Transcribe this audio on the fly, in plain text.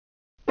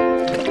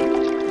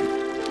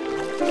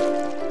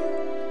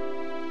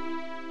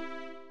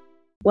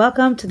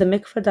Welcome to the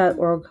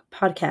mikvah.org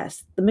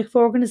podcast. The mikvah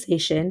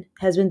organization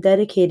has been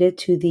dedicated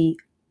to the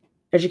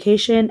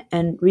education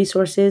and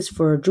resources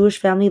for Jewish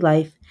family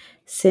life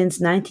since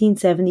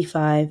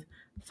 1975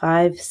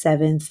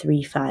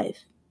 5735.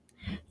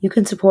 You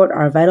can support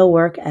our vital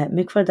work at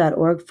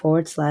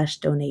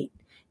mikvah.org/donate.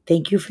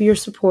 Thank you for your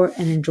support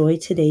and enjoy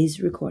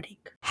today's recording.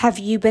 Have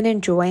you been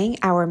enjoying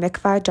our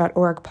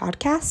mikvah.org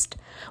podcast?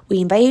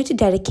 We invite you to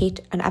dedicate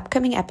an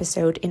upcoming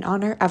episode in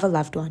honor of a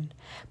loved one.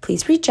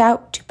 Please reach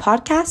out to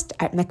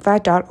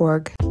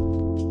podcast@mikvah.org.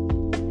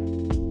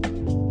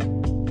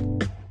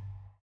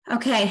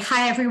 Okay,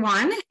 hi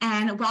everyone,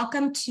 and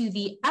welcome to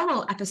the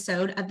Elul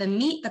episode of the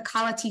Meet the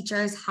Kallah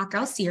Teachers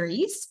Hakhel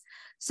series.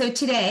 So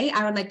today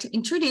I would like to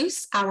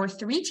introduce our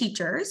three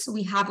teachers.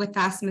 We have with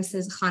us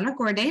Mrs. Hannah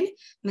Gordon,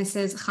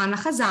 Mrs. Hannah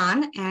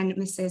Chazan, and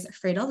Mrs.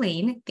 Fredo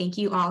Lane. Thank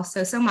you all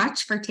so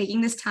much for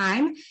taking this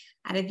time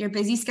out of your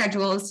busy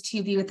schedules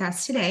to be with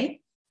us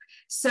today.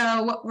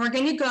 So we're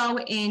going to go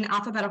in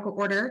alphabetical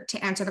order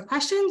to answer the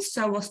questions.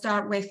 So we'll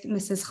start with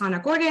Mrs. Hannah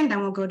Gordon,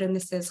 then we'll go to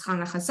Mrs.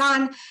 Hannah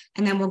Chazan,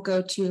 and then we'll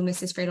go to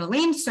Mrs. Fredo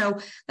Lane. So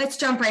let's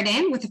jump right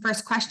in with the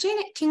first question.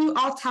 Can you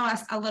all tell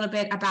us a little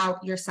bit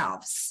about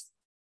yourselves?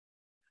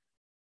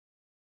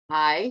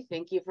 Hi,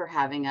 thank you for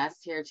having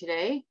us here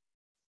today.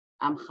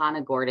 I'm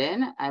Hannah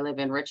Gordon. I live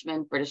in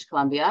Richmond, British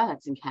Columbia.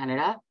 That's in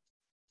Canada.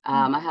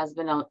 My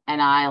husband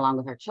and I, along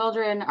with our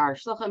children, are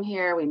shluchim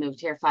here. We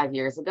moved here 5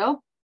 years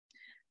ago.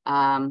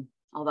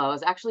 Although I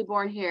was actually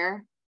born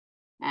here,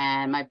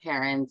 and my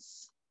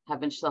parents have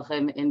been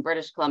shluchim in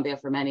British Columbia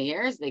for many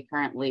years. They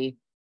currently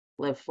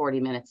live 40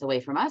 minutes away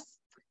from us,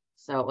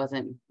 so it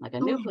wasn't like a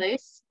new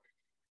place.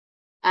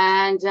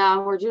 And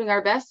we're doing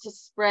our best to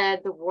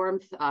spread the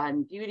warmth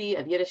and beauty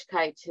of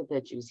Yiddishkeit to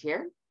the Jews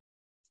here.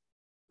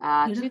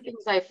 Two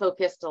things I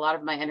focused a lot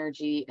of my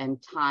energy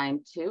and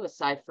time to,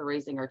 aside for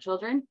raising our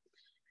children,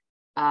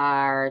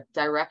 are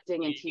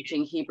directing and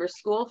teaching Hebrew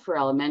school for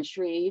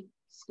elementary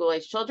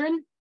school-age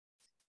children.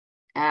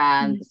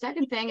 And the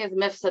second thing is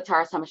Mifsa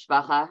Taras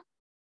HaMishpacha,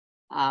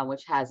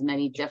 which has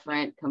many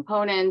different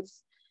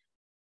components.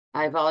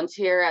 I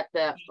volunteer at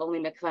the only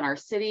mikveh in our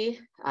city,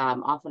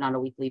 often on a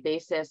weekly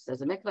basis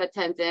as a mikveh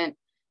attendant,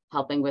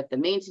 helping with the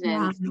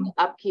maintenance, the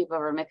upkeep of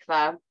our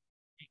mikveh.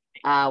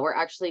 We're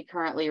actually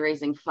currently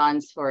raising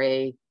funds for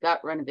a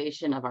gut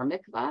renovation of our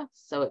mikveh,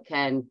 so it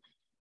can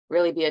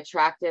really be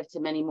attractive to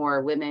many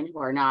more women who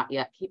are not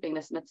yet keeping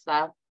this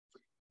mitzvah.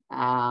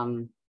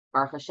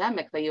 Baruch Hashem,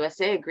 Mikveh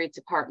USA agreed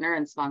to partner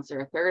and sponsor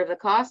a third of the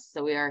cost,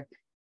 so we are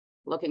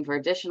looking for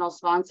additional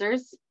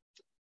sponsors.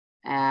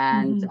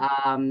 And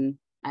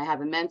I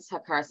have immense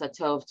hakar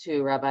satov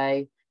to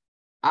Rabbi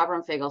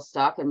Abram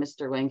Fagelstock and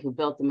Mr. Wing, who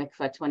built the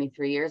mikveh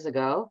 23 years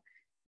ago.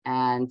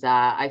 And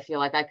I feel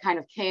like I kind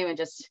of came and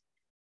just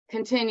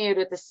continued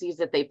with the seeds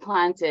that they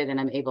planted,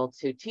 and I'm able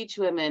to teach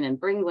women and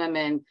bring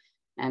women,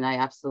 and I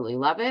absolutely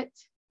love it.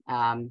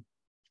 I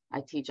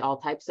teach all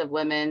types of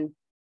women,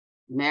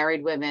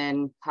 married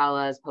women,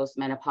 Kallahs,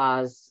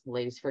 postmenopause,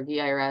 ladies for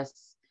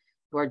GIRS,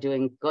 who are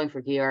going for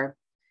GIR,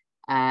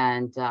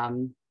 and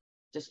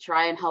just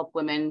try and help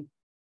women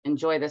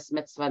enjoy this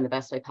mitzvah in the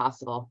best way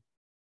possible.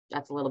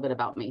 That's a little bit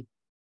about me.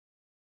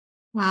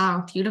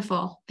 Wow,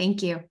 beautiful.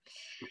 Thank you.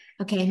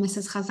 Okay,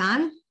 Mrs.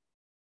 Chazan.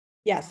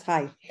 Yes,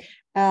 hi.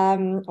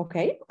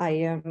 Okay,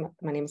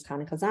 my name is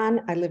Hannah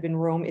Chazan. I live in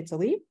Rome,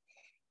 Italy.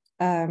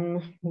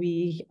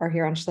 We are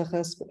here on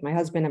Shlichus with my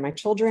husband and my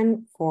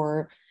children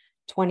for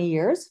 20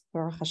 years,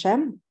 Baruch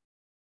Hashem.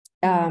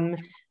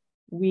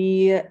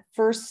 We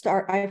first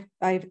start, I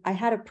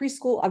had a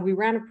preschool, we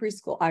ran a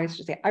preschool, I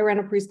ran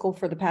a preschool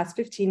for the past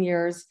 15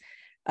 years.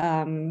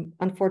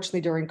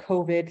 Unfortunately, during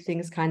COVID,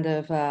 things kind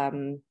of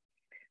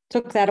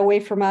took that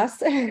away from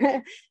us.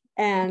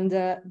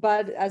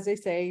 But as they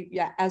say,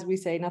 as we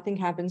say, nothing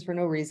happens for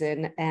no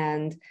reason.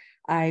 And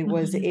I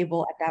was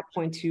able at that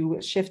point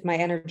to shift my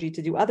energy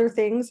to do other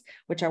things,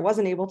 which I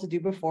wasn't able to do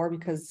before,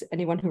 because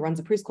anyone who runs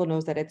a preschool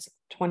knows that it's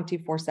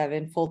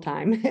 24/7 full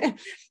time.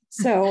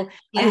 So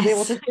I was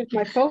able to shift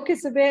my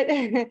focus a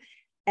bit.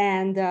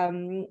 And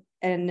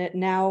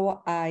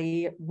now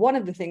one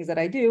of the things that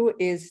I do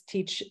is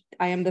teach.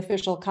 I am the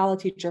official Kallah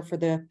teacher for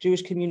the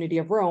Jewish community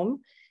of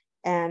Rome,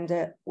 and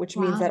which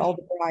means that all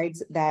the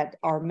brides that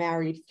are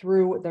married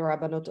through the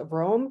Rabbanut of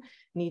Rome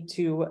need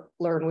to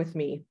learn with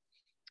me.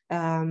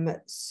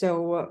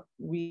 So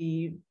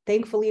we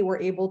thankfully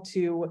were able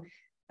to,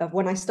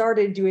 when I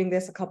started doing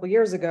this a couple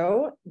years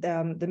ago,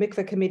 the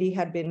mikveh committee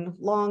had been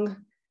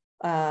long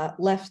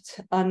left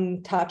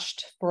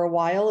untouched for a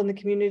while in the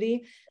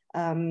community.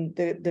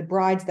 The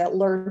brides that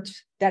learned,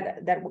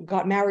 that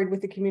got married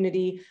with the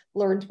community,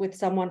 learned with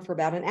someone for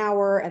about an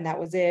hour, and that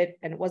was it,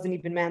 and it wasn't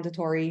even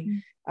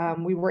mandatory.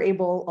 We were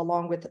able,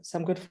 along with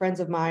some good friends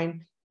of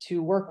mine,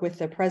 to work with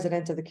the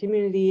president of the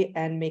community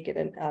and make it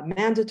a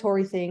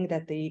mandatory thing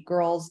that the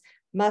girls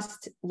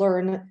must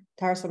learn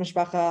Taras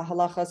HaMishpacha,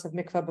 halachas of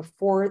mikvah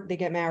before they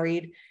get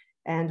married.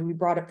 And we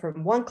brought it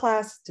from 1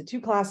 class to 2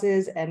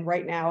 classes. And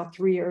right now,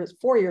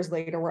 4 years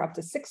later, we're up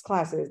to 6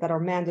 classes that are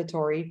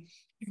mandatory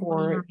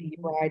for the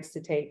brides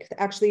to take.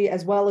 Actually,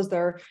 as well as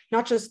their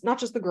not just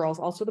the girls,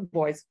 also the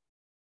boys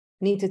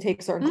need to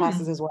take certain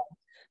classes as well.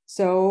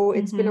 So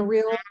it's been a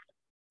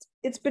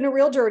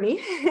real journey,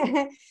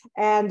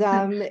 and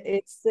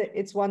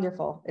it's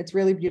wonderful. It's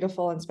really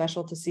beautiful and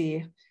special to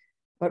see.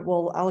 But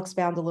I'll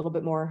expand a little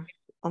bit more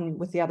on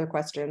with the other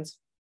questions.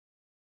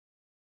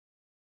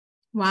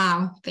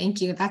 Wow,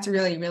 thank you. That's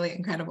really, really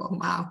incredible.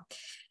 Wow.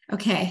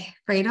 Okay,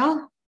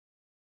 Fredo.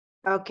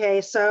 Okay,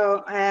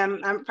 so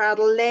I'm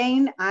Fadel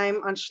Lane.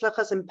 I'm on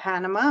Shluchas in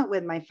Panama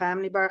with my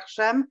family, Baruch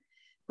Hashem.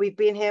 We've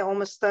been here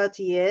almost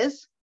 30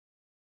 years.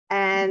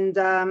 And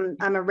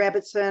I'm a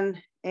Rebbitzin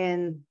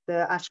in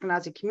the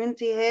Ashkenazi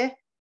community here.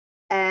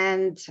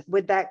 And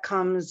with that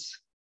comes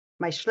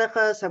my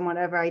Shluchas and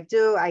whatever I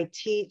do. I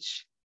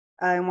teach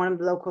in one of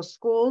the local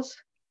schools,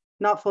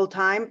 not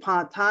full-time,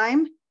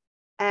 part-time.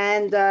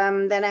 And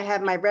then I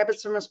have my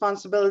Rebbitzin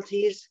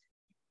responsibilities,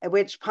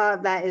 which part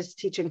of that is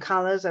teaching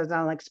colors, as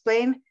I'll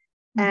explain.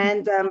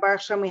 And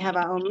Baruch Hashem, we have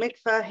our own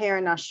mikveh here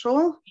in our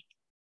shul.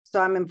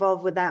 So I'm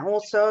involved with that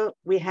also.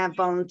 We have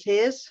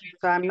volunteers.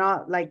 So I'm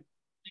not like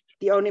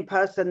the only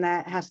person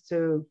that has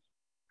to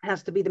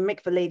be the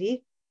mikveh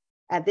lady.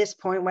 At this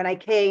point, when I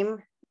came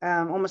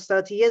almost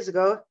 30 years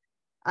ago,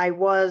 I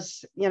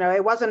was,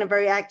 it wasn't a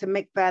very active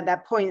mikveh at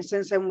that point.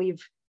 Since then,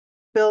 we've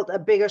built a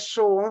bigger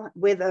shul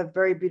with a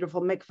very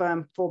beautiful mikveh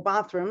and 4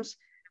 bathrooms.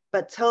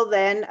 But till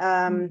then,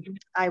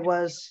 I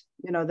was,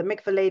 the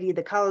mikveh lady,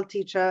 the Kallah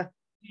teacher,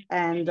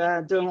 and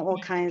doing all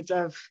kinds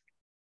of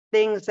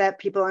things that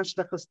people on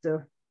shlichus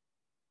do.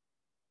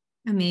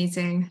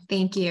 Amazing.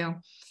 Thank you.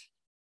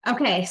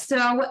 Okay,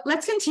 so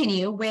let's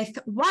continue with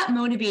what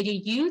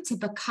motivated you to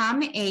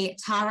become a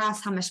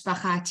Taras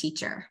HaMishpacha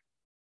teacher?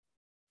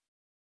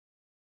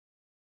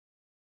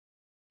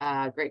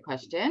 Great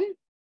question.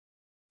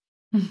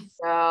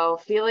 So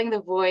feeling the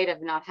void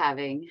of not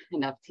having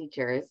enough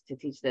teachers to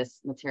teach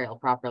this material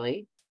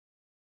properly.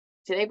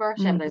 Today, Baruch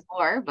Hashem, there's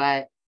more,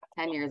 but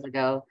 10 years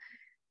ago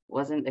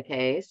wasn't the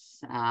case.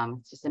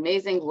 It's just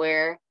amazing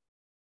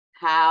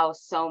how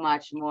so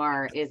much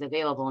more is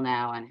available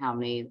now, and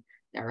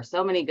there are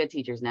so many good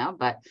teachers now,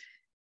 but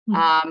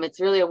it's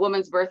really a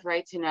woman's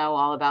birthright to know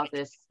all about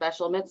this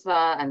special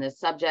mitzvah and this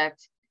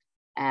subject.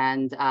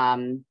 And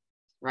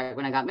right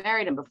when I got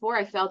married and before,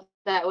 I felt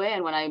that way.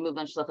 And when I moved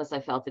on shlichus, I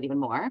felt it even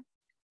more.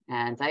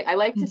 And I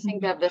like to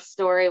think of this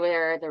story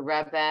where the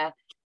Rebbe,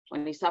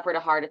 when he suffered a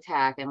heart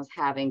attack and was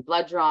having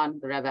blood drawn,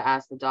 the Rebbe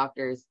asked the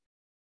doctors,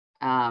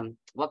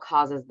 what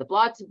causes the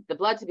blood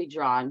to be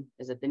drawn?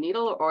 Is it the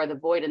needle or the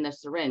void in the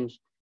syringe?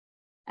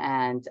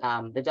 And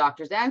the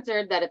doctors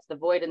answered that it's the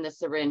void in the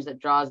syringe that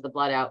draws the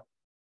blood out.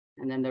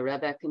 And then the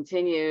Rebbe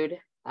continued,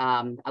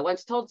 I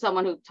once told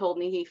someone who told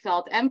me he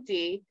felt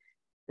empty,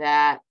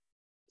 that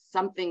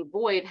something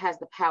void has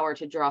the power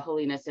to draw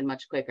holiness in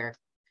much quicker.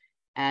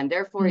 And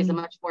therefore he's a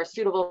much more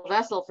suitable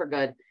vessel for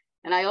good.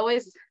 And I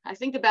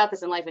think about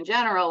this in life in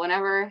general,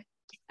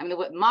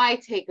 what my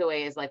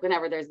takeaway is, like,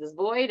 whenever there's this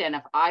void, and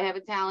if I have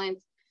a talent,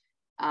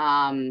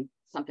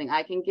 something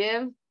I can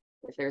give,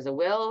 if there's a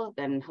will,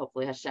 then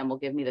hopefully Hashem will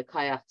give me the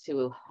kayach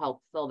to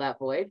help fill that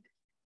void.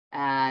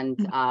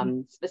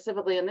 And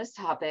specifically in this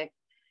topic,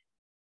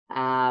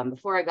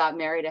 before I got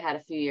married, I had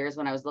a few years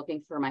when I was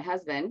looking for my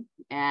husband,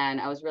 and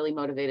I was really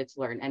motivated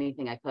to learn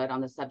anything I could on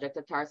the subject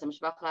of Taras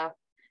HaMishpacha.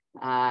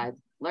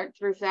 Learned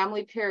through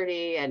family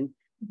purity and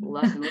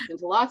listened to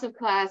lots of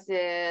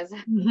classes.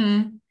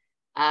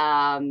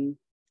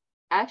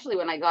 Actually,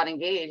 when I got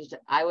engaged,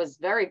 I was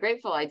very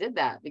grateful I did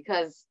that,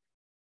 because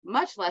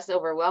much less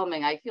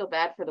overwhelming. I feel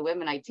bad for the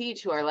women I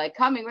teach who are like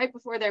coming right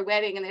before their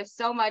wedding and they have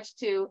so much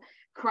to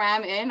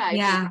cram in.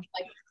 I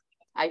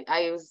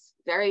was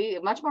very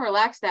much more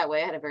relaxed that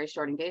way. I had a very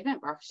short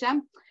engagement, Baruch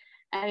Hashem.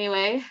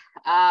 Anyway,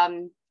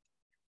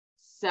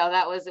 so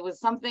it was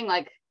something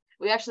like,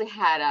 we actually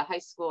had a high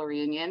school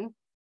reunion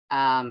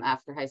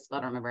after high school,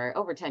 I don't remember,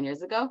 over 10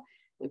 years ago.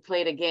 We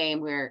played a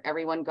game where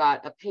everyone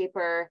got a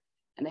paper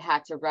and they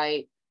had to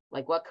write,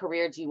 like, what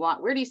career do you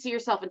want? Where do you see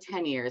yourself in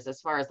 10 years as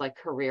far as like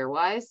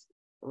career-wise,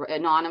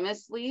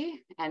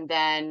 anonymously? And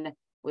then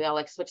we all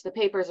like switched the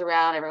papers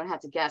around. Everyone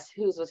had to guess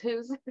whose was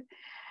whose.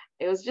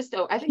 It was just,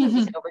 I think it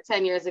was just over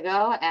 10 yeyears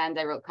ago. And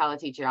I wrote Kallah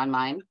teacher on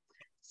mine.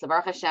 So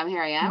Baruch Hashem,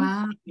 here I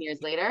am,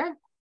 years later.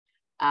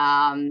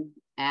 And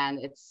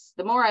it's,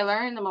 the more I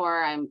learn, the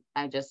more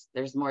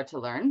there's more to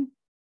learn.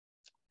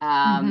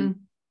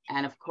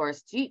 And of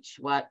course, teach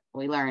what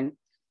we learn.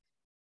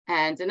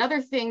 And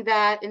another thing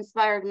that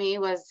inspired me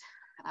was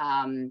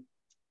when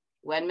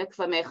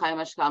Mikveh Mechai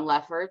Mashkam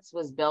Lefferts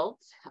was built.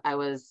 I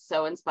was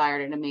so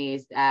inspired and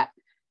amazed at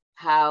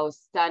how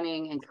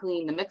stunning and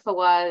clean the mikveh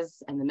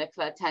was, and the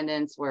mikveh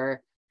attendants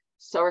were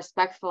so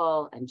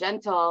respectful and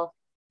gentle.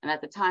 And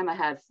at the time, I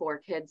had 4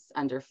 kids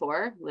under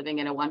 4 living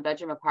in a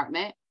 1-bedroom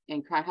apartment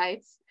in Crown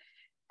Heights.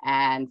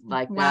 And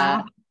like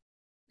the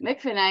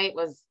mikveh night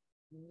was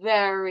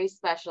very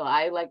special.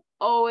 I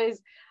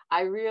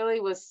really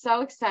was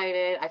so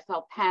excited. I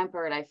felt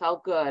pampered. I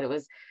felt good. It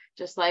was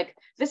just like,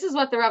 this is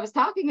what the Rebbe was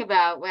talking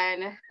about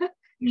when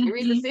you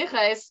read the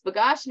sichos,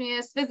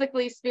 begashmias,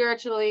 physically,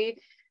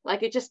 spiritually,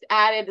 like it just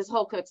added this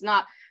whole, it's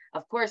not,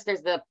 of course,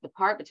 there's the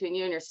part between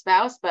you and your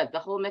spouse, but the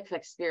whole mikveh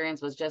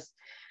experience was just,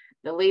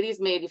 the ladies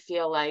made you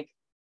feel like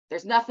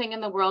there's nothing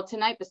in the world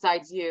tonight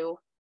besides you.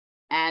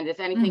 And if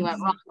anything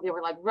went wrong, they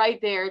were like right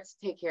there to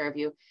take care of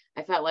you.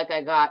 I felt like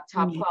I got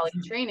top quality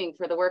training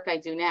for the work I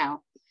do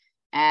now.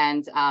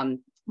 And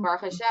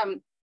Baruch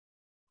Hashem,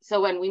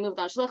 so when we moved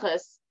on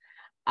Shluchas,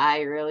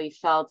 I really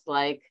felt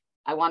like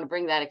I want to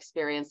bring that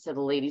experience to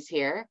the ladies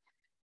here.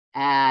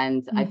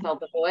 And I felt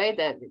the void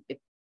that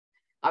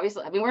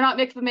obviously, I mean, we're not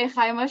mikveh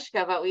mechai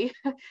mushka, but we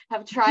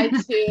have tried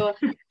to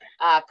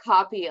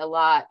copy a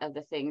lot of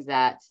the things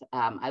that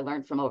I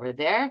learned from over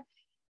there.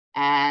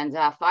 And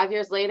 5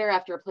 years later,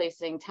 after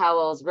replacing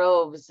towels,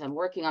 robes, and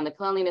working on the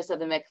cleanliness of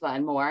the mikveh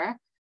and more,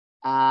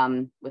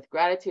 with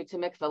gratitude to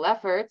mikveh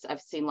efforts,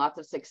 I've seen lots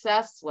of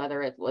success,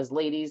 whether it was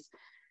ladies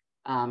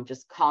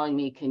just calling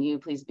me, can you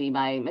please be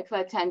my mikveh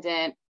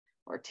attendant,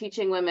 or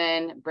teaching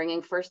women,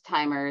 bringing first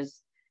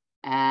timers,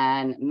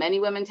 and many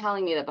women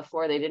telling me that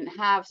before they didn't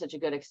have such a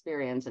good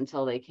experience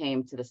until they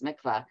came to this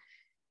mikveh.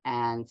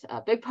 And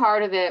a big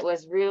part of it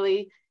was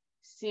really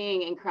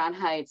seeing in Crown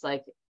Heights,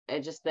 like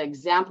just the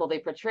example they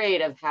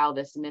portrayed of how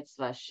this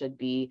mitzvah should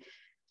be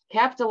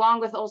kept,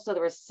 along with also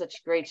there was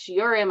such great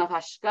shiurim of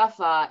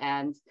hashkafa.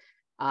 And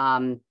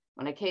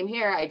when I came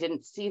here, I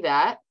didn't see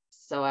that.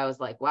 So I was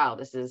like, wow,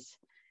 this is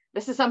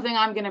something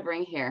I'm going to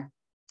bring here.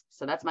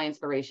 So that's my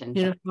inspiration.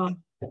 Beautiful.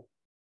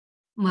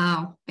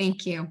 Wow.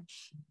 Thank you.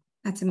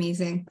 That's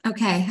amazing.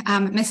 Okay.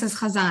 Mrs.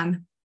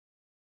 Chazan.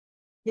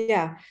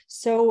 Yeah.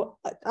 So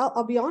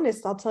I'll be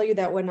honest. I'll tell you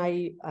that when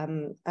I'll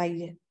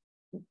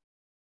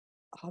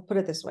put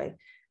it this way.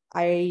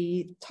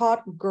 I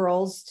taught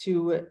girls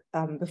to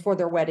before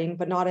their wedding,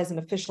 but not as an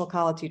official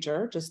Kallah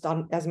teacher, just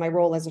as my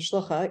role as a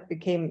shlucha.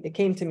 It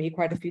came to me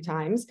quite a few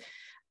times.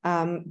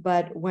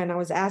 But when I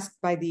was asked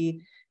by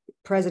the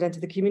president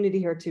of the community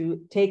here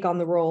to take on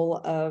the role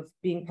of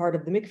being part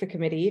of the mikveh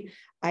committee,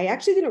 I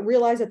actually didn't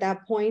realize at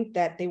that point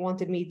that they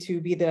wanted me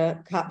to be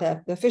the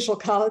official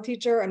Kallah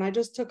teacher. And I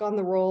just took on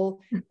the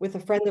role with a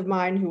friend of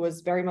mine who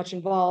was very much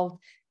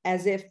involved,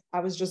 as if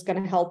I was just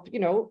going to help,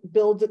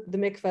 build the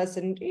mikvahs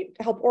and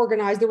help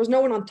organize. There was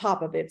no one on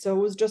top of it. So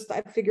it was just, I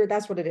figured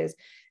that's what it is.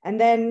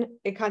 And then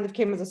it kind of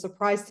came as a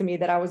surprise to me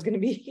that I was going to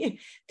be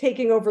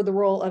taking over the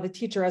role of a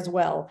teacher as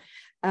well.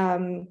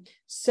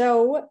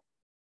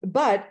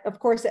 But of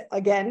course,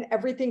 again,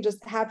 everything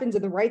just happens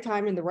in the right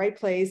time, in the right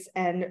place.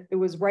 And it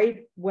was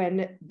right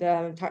when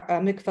the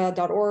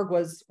mikvah.org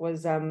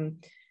was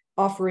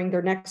offering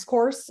their next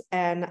course.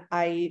 And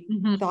I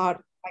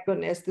thought, my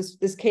goodness,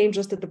 this came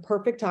just at the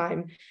perfect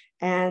time.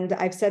 And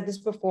I've said this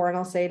before, and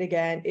I'll say it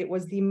again. It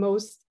was the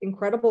most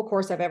incredible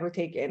course I've ever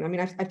taken. I mean,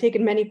 I've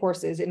taken many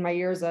courses in my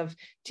years of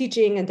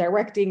teaching and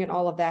directing and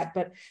all of that,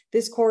 but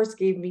this course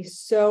gave me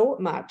so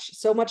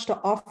much to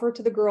offer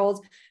to the girls.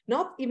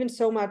 Not even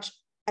so much,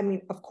 I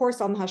mean, of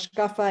course, on the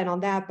hashkafa and on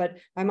that, but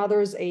my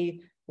mother's a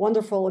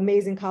wonderful,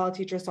 amazing Kallah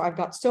teacher, so I've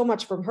got so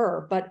much from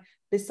her. But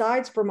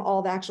besides from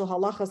all the actual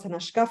halachas and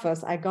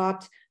hashkafas, I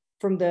got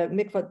from the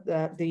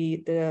mikvah,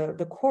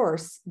 the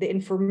course, the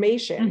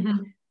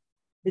information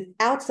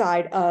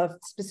outside of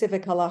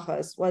specific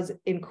halachas was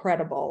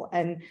incredible.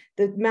 And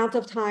the amount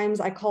of times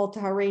I called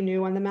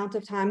Tahareinu and the amount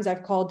of times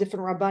I've called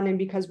different rabbanim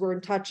because we're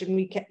in touch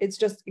and it's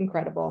just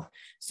incredible.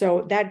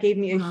 So that gave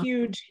me a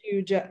huge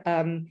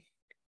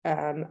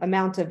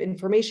amount of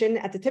information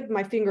at the tip of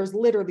my fingers,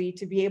 literally,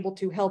 to be able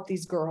to help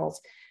these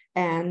girls.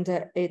 And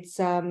it's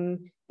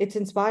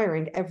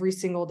inspiring every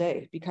single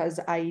day, because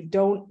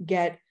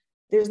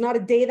there's not a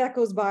day that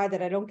goes by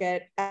that I don't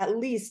get at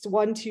least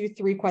 1, 2,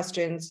 3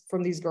 questions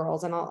from these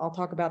girls. And I'll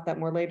talk about that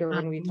more later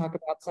when we talk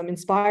about some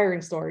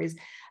inspiring stories.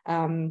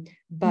 So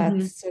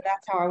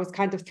that's how I was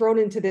kind of thrown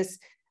into this,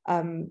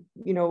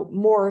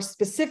 more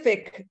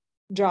specific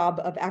job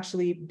of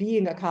actually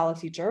being a Kallah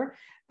teacher.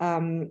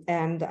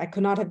 And I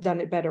could not have done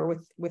it better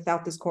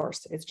without this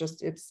course.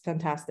 It's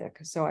fantastic.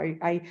 So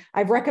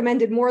I've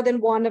recommended more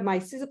than one of my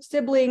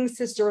siblings,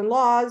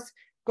 sister-in-laws.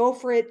 Go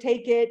for it,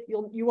 take it.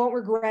 You won't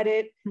regret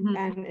it.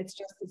 And it's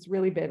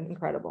really been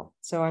incredible.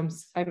 So I'm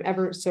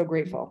ever so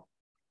grateful.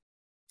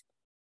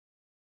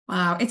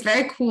 Wow, it's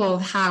very cool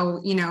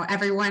how,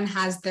 everyone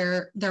has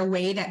their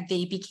way that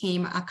they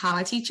became a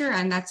Kallah teacher,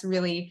 and that's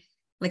really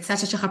like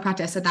such a shikha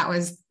prata. So that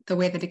was the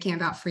way that it came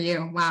about for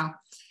you. Wow.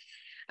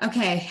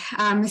 Okay,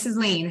 Mrs.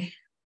 Lane.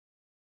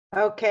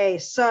 Okay,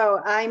 so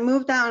I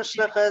moved down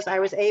Shluchas. I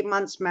was 8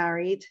 months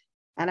married,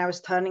 and I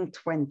was turning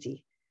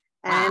 20.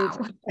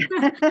 And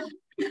wow.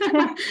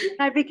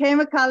 I became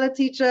a Kallah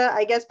teacher,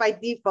 I guess, by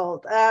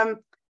default.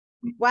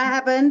 What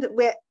happened?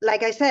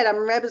 Like I said, I'm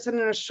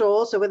representing a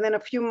shul, so within a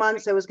few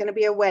months there was going to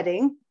be a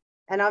wedding,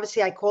 and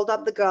obviously I called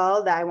up the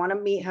girl that I want to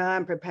meet her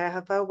and prepare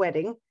her for a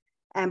wedding.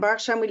 And Baruch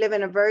Hashem, we live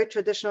in a very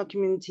traditional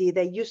community.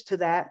 They're used to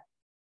that.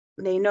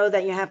 They know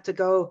that you have to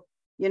go,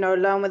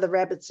 learn with a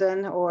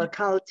rebbetzin or a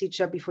Kallah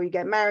teacher before you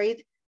get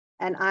married.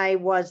 And I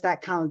was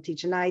that Kallah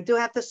teacher. Now I do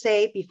have to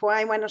say, before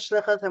I went to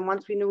shlichus and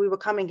once we knew we were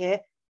coming here,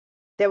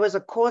 there was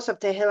a course of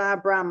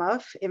Tehillah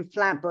Abramov in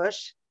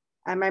Flatbush.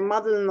 And my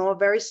mother-in-law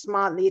very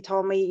smartly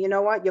told me, you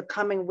know what, you're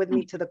coming with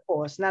me to the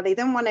course. Now, they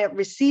didn't want to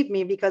receive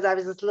me because I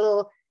was this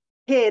little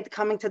kid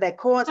coming to their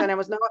course and I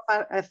was no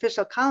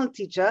official Kallah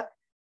teacher,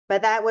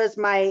 but that was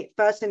my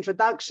first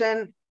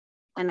introduction.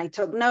 And I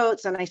took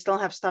notes and I still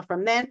have stuff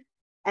from then.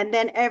 And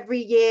then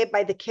every year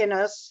by the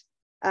Kinnos,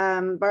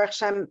 Baruch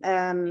Hashem,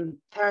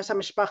 Taras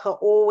HaMishpacha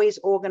always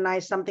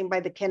organized something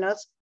by the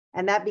Kinnos.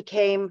 And that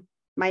became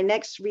my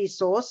next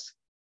resource.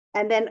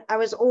 And then I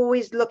was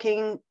always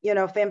looking, you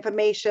know, for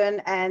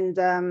information, and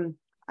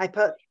I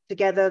put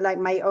together like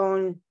my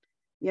own,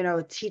 you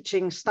know,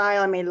 teaching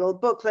style. I made a little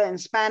booklet in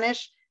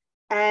Spanish,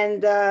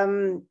 and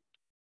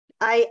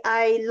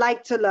I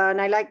like to learn.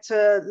 I like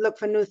to look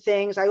for new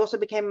things. I also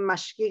became a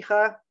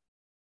mashgicha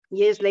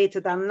years later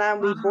than that.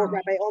 We brought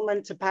Rabbi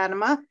Ullman to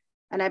Panama,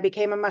 and I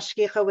became a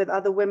mashgicha with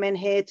other women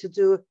here to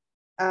do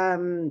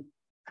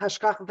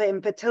hashgacha for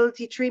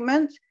infertility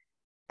treatment.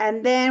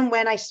 And then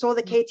when I saw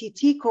the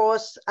KTT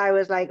course, I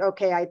was like,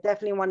 okay, I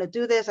definitely want to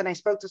do this. And I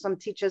spoke to some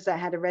teachers that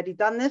had already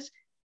done this,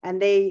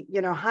 and they, you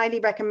know, highly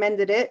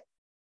recommended it.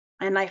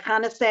 And like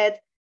Hannah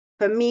said,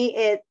 for me,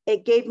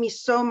 it gave me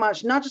so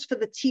much, not just for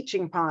the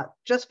teaching part,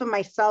 just for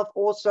myself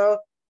also,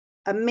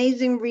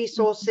 amazing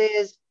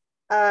resources,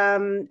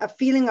 a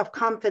feeling of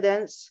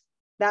confidence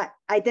that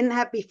I didn't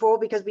have before,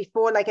 because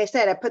before, like I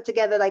said, I put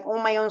together like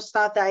all my own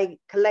stuff that I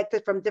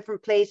collected from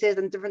different places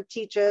and different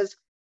teachers.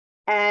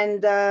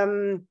 And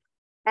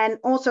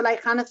also,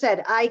 like Hannah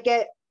said, I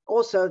get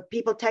also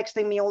people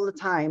texting me all the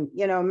time,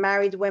 you know,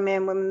 married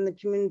women in the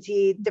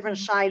community, different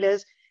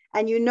shilas,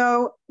 and you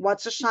know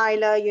what's a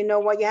shaila, you know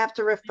what you have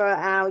to refer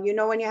out, you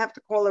know when you have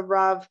to call a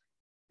rav,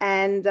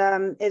 and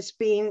it's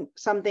been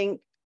something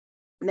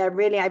that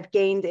really I've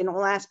gained in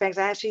all aspects.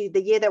 Actually,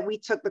 the year that we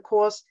took the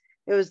course,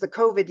 it was the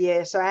COVID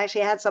year, so I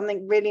actually had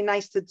something really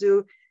nice to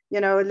do, you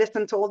know,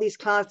 listen to all these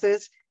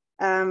classes,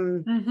 you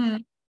know,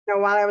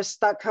 while I was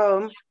stuck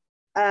home.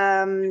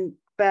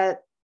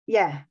 But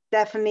yeah,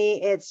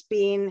 definitely it's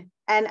been,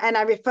 and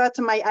I refer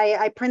to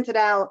I printed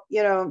out,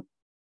 you know,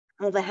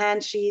 all the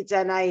hand sheets,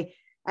 and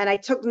I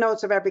took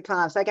notes of every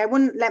class. Like I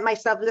wouldn't let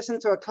myself listen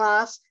to a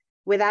class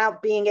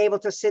without being able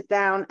to sit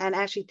down and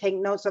actually take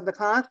notes of the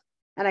class.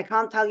 And I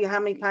can't tell you how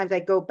many times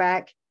I go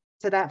back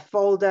to that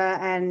folder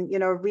and, you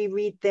know,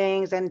 reread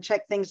things and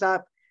check things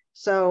up.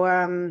 So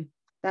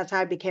that's how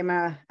I became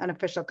an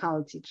official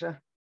Kallah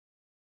teacher.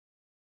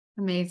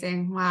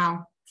 Amazing.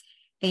 Wow.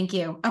 Thank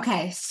you.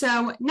 Okay,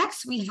 so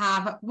next we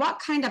have, what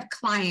kind of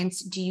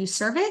clients do you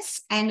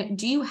service, and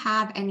do you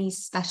have any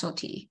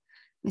specialty?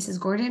 Mrs.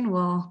 Gordon,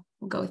 we'll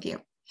go with you.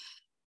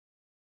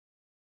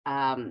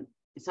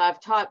 So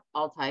I've taught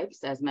all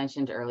types, as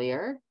mentioned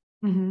earlier,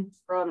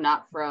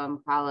 not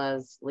from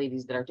Kallah's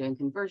ladies that are doing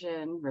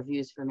conversion,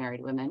 reviews for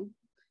married women,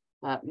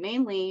 but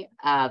mainly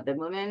the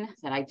women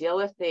that I deal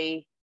with,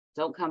 they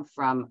don't come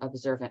from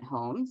observant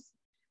homes.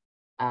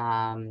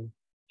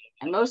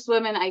 And most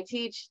women I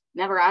teach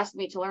never ask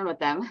me to learn with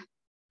them.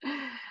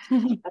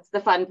 That's the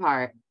fun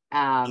part.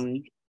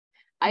 I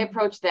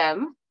approach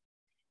them,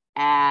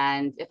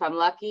 and if I'm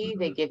lucky,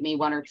 they give me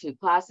 1 or 2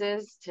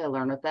 classes to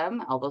learn with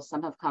them, although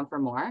some have come for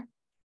more.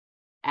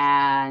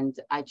 And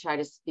I try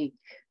to speak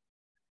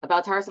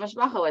about Taras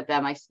HaMishpacha with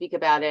them. I speak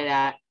about it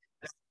at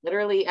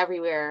literally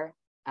everywhere.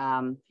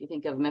 If you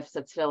think of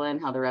Mifsah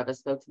Tefillin, how the Rebbe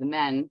spoke to the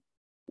men,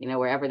 you know,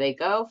 wherever they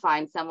go,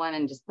 find someone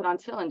and just put on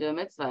tefillin, do a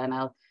mitzvah, and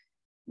I'll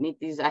meet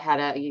these.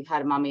 You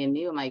had a mommy and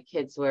me, and I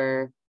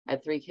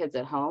had 3 kids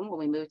at home when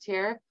we moved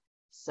here.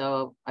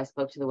 So I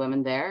spoke to the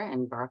women there,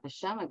 and Baruch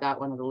Hashem, I got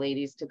one of the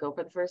ladies to go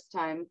for the first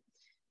time.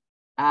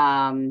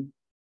 I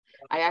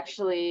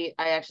actually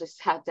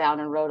sat down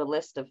and wrote a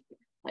list of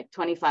like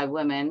 25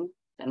 women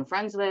that I'm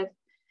friends with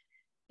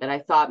that I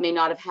thought may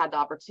not have had the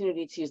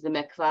opportunity to use the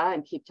mikvah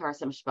and keep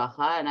Taras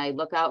HaMishpacha, and I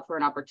look out for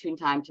an opportune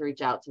time to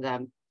reach out to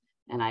them,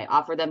 and I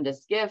offer them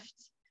this gift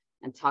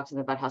and talk to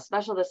them about how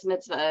special this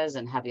mitzvah is,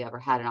 and have you ever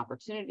had an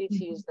opportunity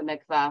to use the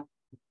mikvah?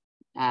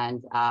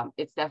 And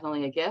it's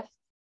definitely a gift.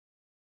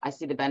 I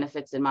see the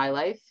benefits in my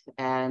life,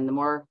 and the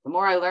more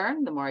I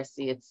learn, the more I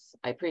see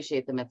I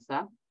appreciate the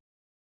mitzvah.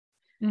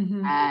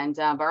 And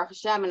Baruch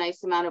Hashem, a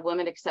nice amount of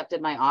women accepted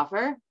my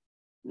offer,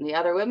 and the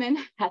other women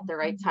at the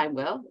right time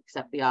will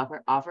accept the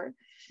offer.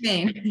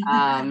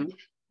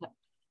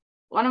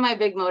 One of my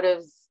big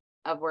motives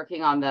of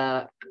working on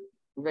the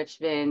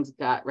Richmond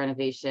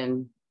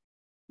renovation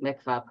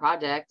mikvah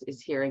project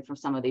is hearing from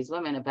some of these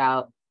women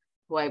about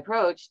who I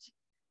approached,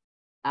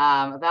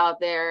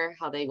 about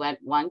how they went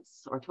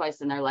once or twice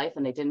in their life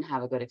and they didn't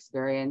have a good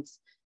experience,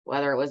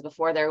 whether it was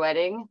before their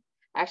wedding.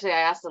 Actually,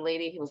 I asked a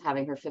lady who was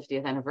having her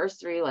 50th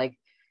anniversary, like,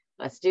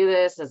 let's do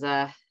this as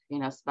a, you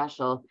know,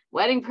 special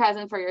wedding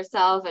present for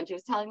yourself. And she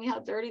was telling me how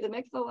dirty the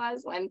mikvah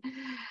was when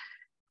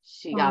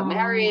she got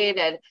married.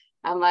 And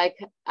I'm like,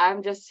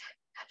 I'm just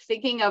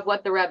thinking of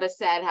what the Rebbe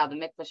said, how the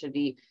mikvah should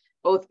be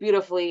both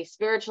beautifully,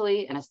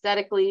 spiritually, and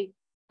aesthetically.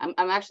 I'm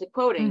actually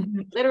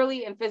quoting,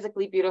 literally and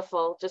physically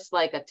beautiful, just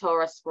like a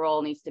Torah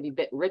scroll needs to be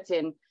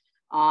written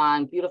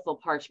on beautiful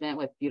parchment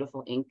with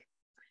beautiful ink.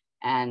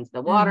 and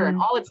the water and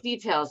all its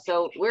details.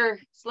 So we're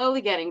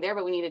slowly getting there,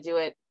 but we need to do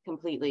it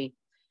completely.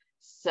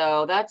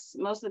 So that's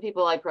most of the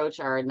people I approach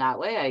are in that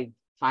way.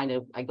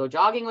 I go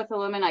jogging with a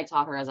woman. I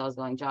taught her as I was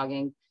going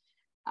jogging.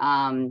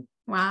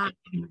 Wow.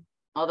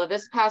 Although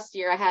this past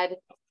year I had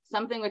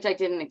something which I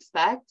didn't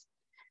expect.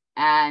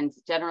 And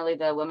generally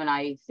the women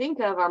I think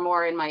of are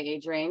more in my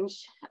age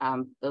range.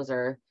 Those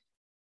are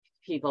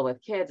people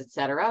with kids,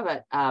 etc.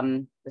 But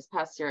this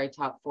past year I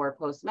taught 4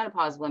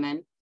 postmenopause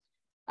women.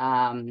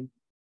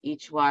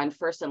 Each one,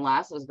 first and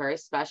last, was very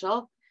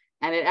special.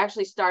 And it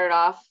actually started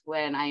off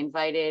when I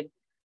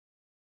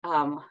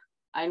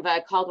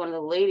called one of the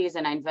ladies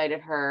and I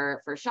invited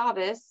her for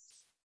Shabbos.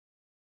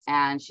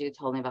 And she had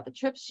told me about the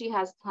trips she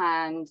has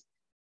planned.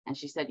 And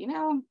she said,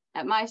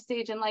 at my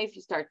stage in life,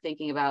 you start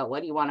thinking about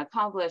what do you want to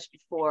accomplish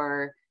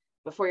before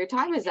your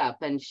time is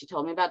up. And she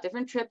told me about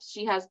different trips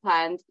she has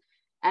planned.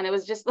 And it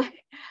was just like,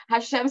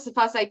 Hashem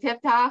Sefasai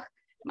Tiftach.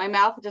 My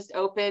mouth just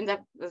opened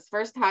this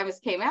first time this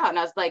came out. And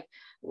I was like,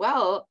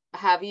 well,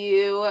 have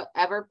you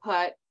ever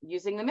put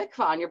using the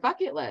mikvah on your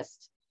bucket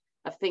list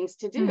of things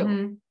to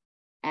do?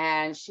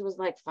 And she was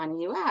like,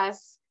 funny you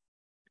ask,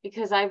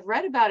 because I've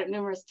read about it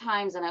numerous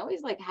times. And I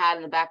always had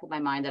in the back of my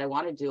mind that I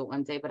want to do it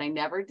one day, but I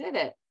never did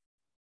it.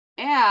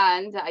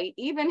 And I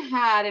even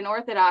had an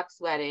Orthodox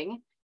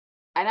wedding.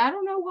 And I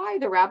don't know why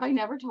the rabbi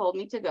never told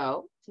me to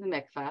go to the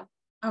mikvah.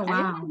 Oh,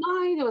 wow. And in my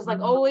mind, it was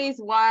always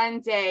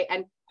one day.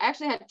 And I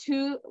actually had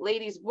 2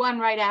 ladies, one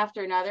right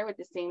after another with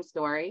the same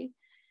story.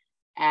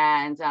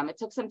 And it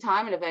took some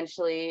time. And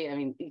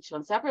eventually, each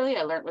one separately,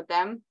 I learned with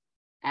them.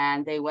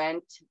 And they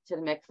went to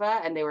the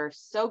mikvah and they were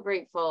so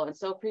grateful and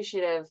so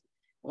appreciative.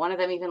 One of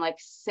them even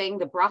sang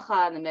the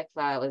bracha in the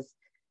mikvah.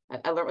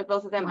 I learned with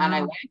both of them. Wow. And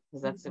I went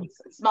because that's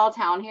a small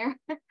town here.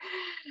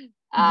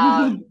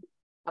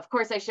 Of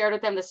course, I shared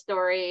with them the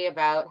story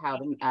about how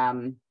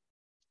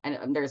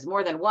and there's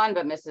more than one,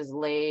 but Mrs.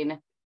 Lane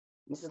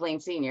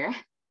Senior,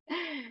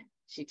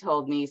 she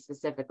told me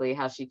specifically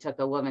how she took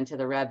a woman to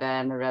the Rebbe,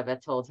 and the Rebbe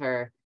told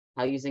her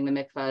how using the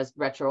mikvah is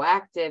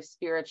retroactive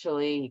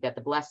spiritually. You get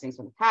the blessings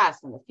from the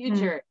past and the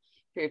future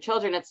for your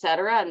children,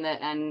 etc.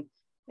 And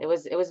it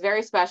was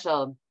very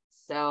special.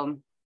 So,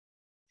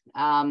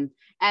 and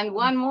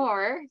one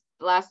more,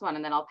 the last one,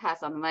 and then I'll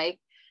pass on the mic.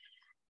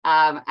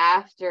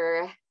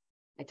 After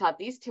I taught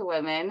these 2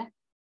 women,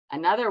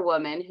 another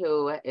woman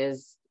who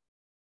is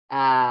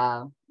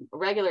a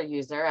regular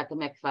user at the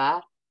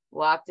mikvah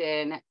walked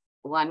in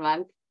one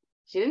month.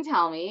 She didn't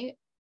tell me,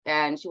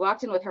 and she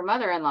walked in with her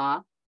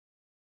mother-in-law,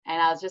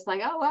 and I was just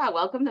like, oh wow,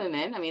 welcome them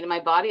in. In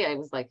my body I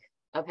was like,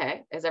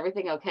 okay, is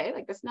everything okay?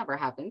 This never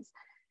happens.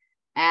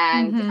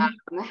 And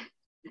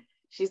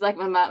she's like,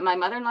 my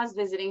mother-in-law's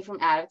visiting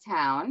from out of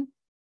town,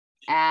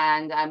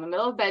 and I'm in the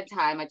middle of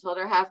bedtime. I told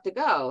her I have to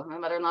go. My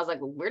mother-in-law's like,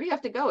 well, where do you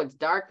have to go? It's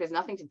dark, there's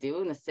nothing to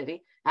do in the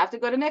city. I have to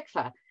go to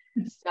mikvah.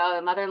 So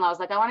the mother-in-law was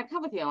like, I want to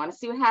come with you. I want to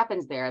see what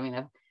happens there.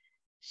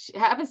 It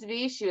happens to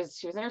be, she was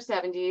in her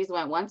 70s,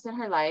 went once in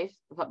her life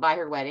by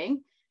her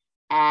wedding.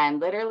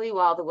 And literally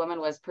while the woman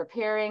was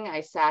preparing,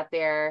 I sat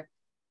there.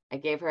 I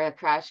gave her a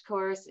crash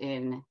course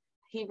in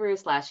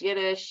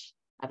Hebrew/Yiddish.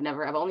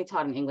 I've only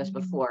taught in English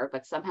before,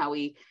 but somehow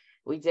we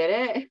did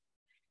it.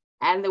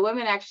 And the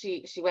woman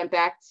actually, she went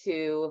back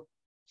to,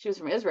 she was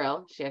from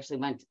Israel. She actually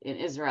went in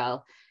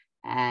Israel.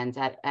 And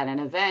at an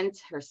event,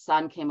 her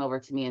son came over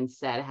to me and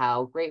said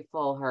how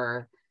grateful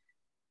her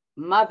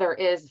mother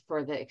is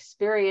for the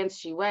experience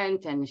she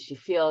went. And she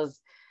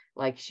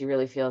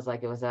really feels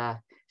like it was a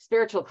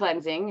spiritual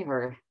cleansing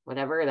or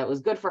whatever that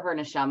was good for her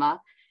neshama.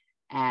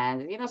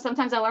 And,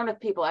 sometimes I learn with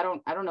people, I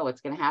don't know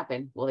what's going to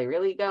happen. Will they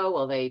really go?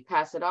 Will they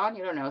pass it on?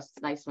 You don't know. It's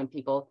nice when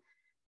people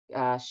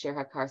share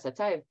Hakar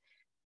Satayv.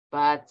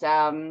 But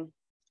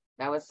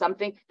that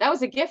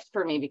was a gift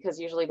for me, because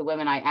usually the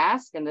women I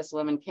ask, and this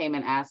woman came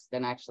and asked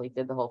and actually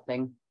did the whole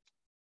thing.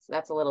 So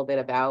that's a little bit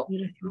about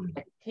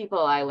the people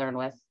I learn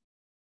with.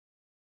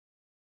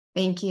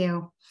 Thank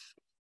you.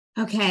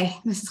 Okay,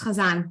 Mrs.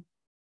 Khazan.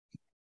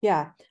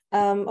 Yeah.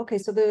 Okay.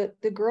 So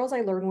the girls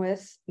I learn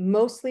with,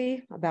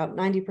 mostly about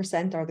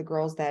 90% are the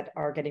girls that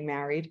are getting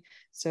married.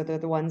 So they're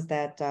the ones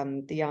that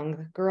the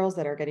young girls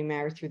that are getting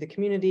married through the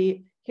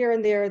community. Here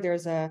and there,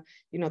 there's an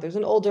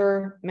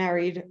older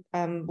married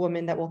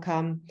woman that will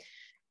come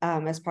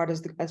as part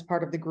of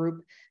the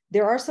group.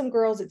 There are some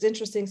girls. It's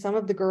interesting. Some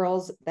of the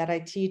girls that I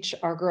teach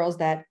are girls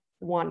that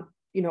want,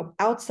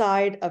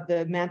 outside of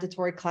the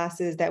mandatory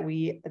classes that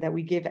we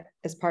give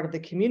as part of the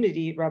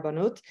community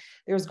Rabbanut.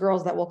 There's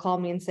girls that will call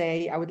me and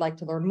say, I would like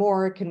to learn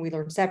more. Can we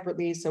learn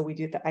separately? So we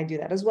do that. I do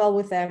that as well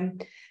with them.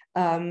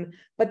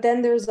 But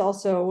then there's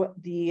also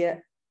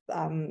the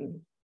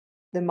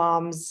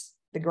moms,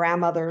 the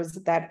grandmothers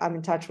that I'm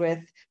in touch with.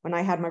 When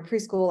I had my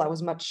preschool, I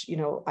was much, it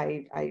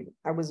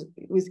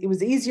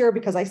was easier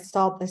because I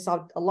saw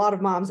a lot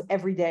of moms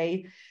every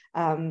day.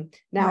 Now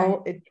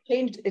right.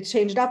 it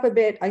changed up a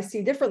bit. I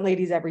see different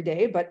ladies every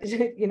day, but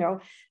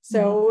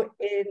so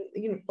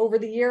over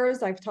the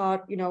years I've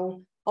taught,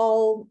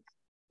 all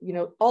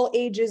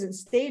ages and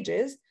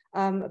stages.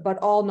 but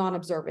all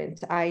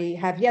non-observant. I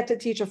have yet to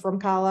teach a from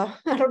Kallah.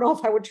 I don't know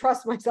if I would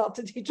trust myself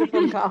to teach a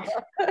from Kallah.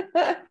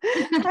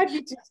 I'd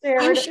be too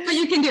scared. I'm sure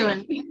you can do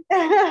it.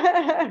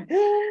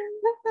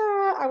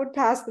 I would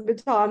pass the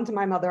baton to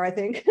my mother, I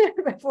think,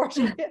 before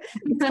she.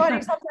 It's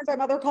funny, sometimes my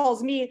mother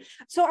calls me.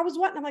 So I was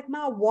wondering, I'm like,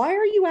 Ma, why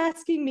are you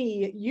asking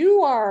me?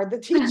 You are the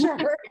teacher.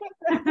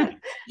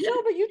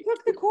 No, but you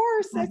took the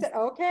course. I said,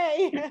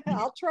 okay,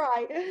 I'll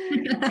try.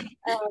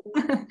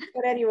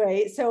 But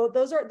anyway, so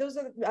those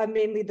are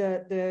mainly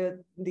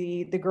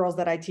the girls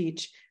that I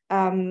teach.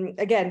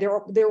 Again,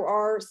 there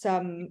are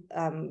some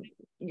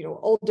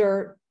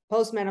older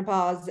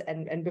post-menopause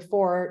and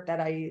before that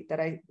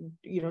I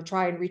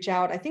try and reach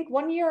out. I think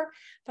one year,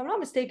 if I'm not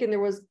mistaken, there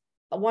was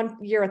one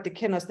year at the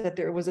Kinnos that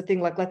there was a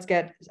thing like, let's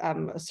get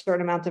a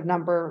certain amount of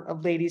number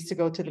of ladies to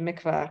go to the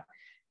mikveh.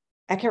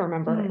 I can't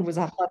remember. It was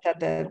a hut at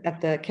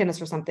the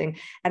Kinnos or something,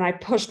 and I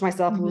pushed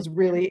myself. It was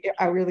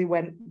I really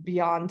went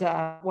beyond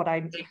what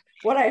I'm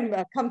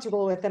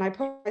comfortable with, and I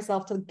pushed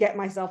myself to get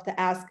myself to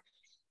ask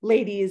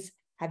ladies,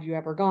 have you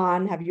ever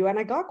gone? Have you? And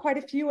I got quite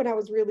a few, and I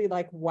was really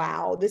like,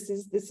 wow, this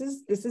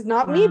is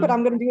not me, but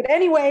I'm going to do it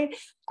anyway.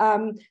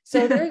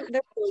 So there's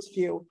those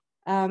few.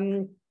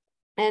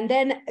 And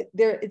then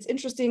it's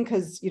interesting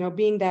because,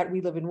 being that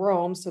we live in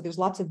Rome, so there's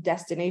lots of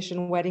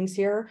destination weddings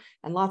here.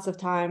 And lots of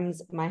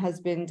times my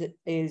husband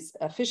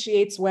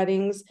officiates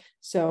weddings.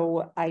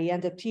 So I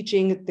end up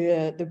teaching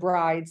the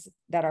brides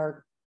that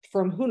are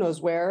from who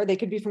knows where. They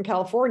could be from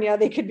California,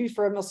 they could be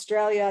from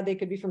Australia, they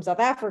could be from South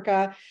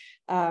Africa,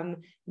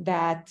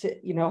 that,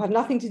 have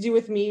nothing to do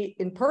with me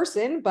in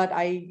person, but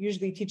I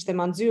usually teach them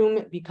on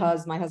Zoom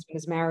because my husband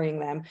is marrying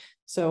them.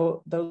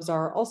 So those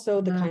are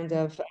also the kind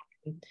of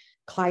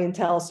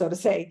clientele, so to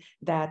say,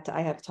 that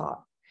I have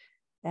taught.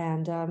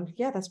 And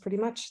that's pretty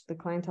much the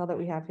clientele that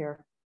we have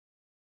here.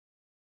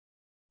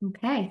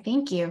 Okay,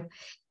 thank you.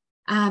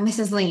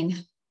 Mrs. Lane.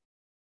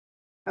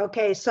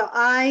 Okay, so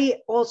I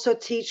also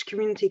teach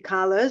community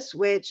collars,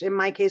 which in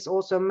my case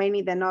also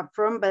mainly they're not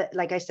from, but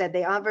like I said,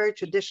 they are very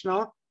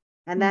traditional.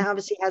 And that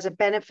obviously has a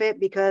benefit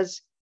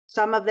because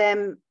some of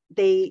them,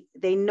 they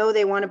know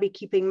they want to be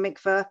keeping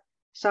mikveh.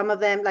 Some of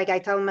them, like I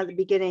tell them at the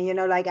beginning,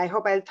 like I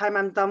hope by the time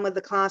I'm done with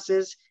the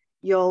classes,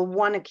 you'll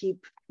want to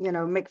keep,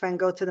 mikveh and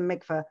go to the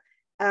mikveh.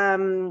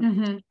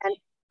 And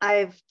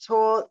I've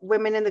taught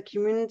women in the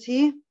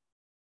community.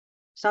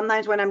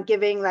 Sometimes when I'm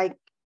giving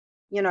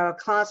a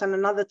class on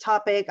another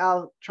topic,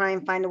 I'll try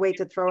and find a way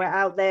to throw it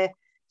out there,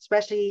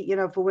 especially,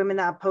 for women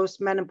that are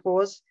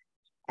post-menopause.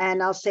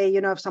 And I'll say,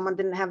 if someone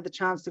didn't have the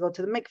chance to go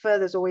to the mikveh,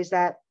 there's always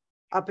that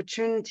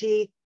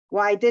opportunity.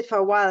 What I did for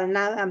a while, and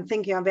now I'm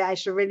thinking of it, I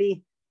should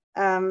really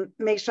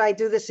make sure I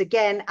do this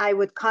again. I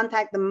would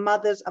contact the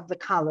mothers of the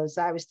collars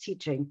that I was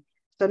teaching.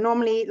 So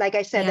normally, like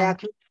I said, they are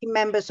community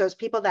members, so it's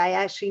people that I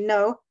actually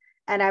know.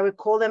 And I would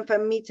call them for a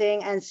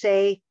meeting and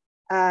say,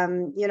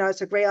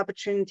 it's a great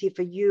opportunity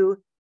for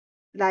you.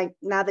 Like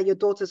now that your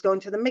daughter's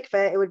going to the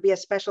mikveh, it would be a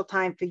special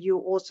time for you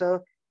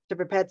also to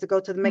prepare to go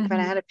to the mikveh.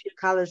 And I had a few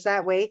collars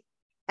that way.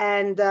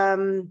 And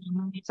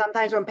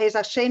sometimes when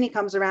Pesach Sheni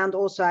comes around,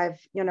 also I've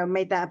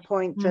made that a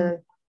point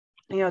to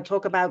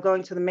talk about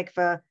going to the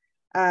mikveh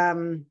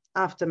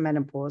after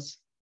menopause.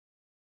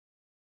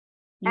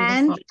 Beautiful.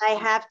 And I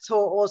have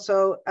taught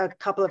also a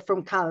couple of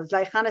from collars.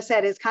 Like Hannah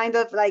said, it's kind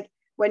of like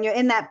when you're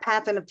in that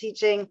pattern of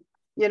teaching,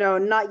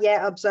 not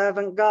yet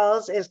observant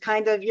girls, is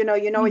kind of what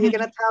you're going to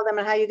tell them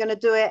and how you're going to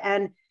do it.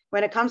 And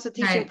when it comes to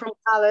teaching from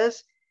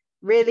collars,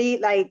 really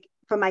like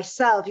for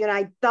myself,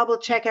 I double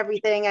check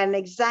everything and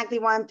exactly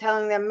what I'm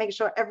telling them, make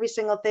sure every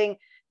single thing,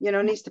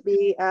 needs to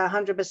be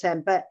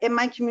 100%. But in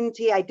my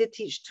community, I did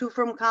teach 2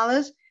 from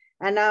collars.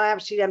 And now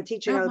actually I'm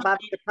teaching her about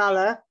the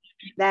Kallah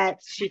that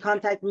she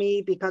contacted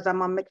me because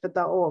I'm on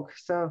mikveh.org.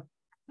 So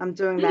I'm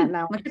doing that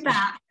now. Look at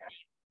that.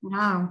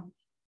 Wow.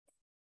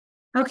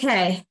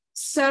 Okay.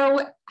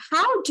 So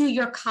how do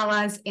your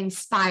Kallahs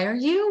inspire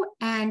you?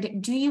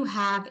 And do you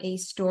have a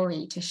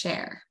story to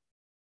share?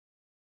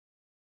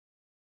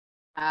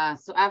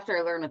 So after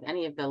I learn with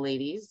any of the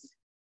ladies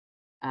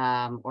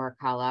or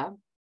Kallah,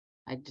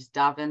 I just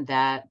daven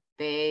that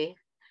they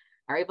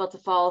are able to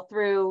follow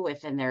through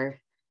within their,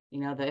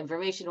 the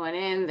information went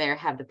in, they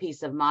have the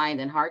peace of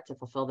mind and heart to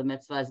fulfill the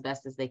mitzvah as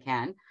best as they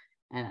can.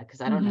 And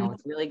because I don't know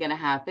what's really going to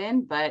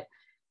happen, but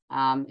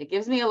it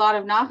gives me a lot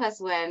of nachas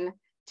when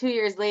 2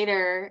 years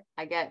later,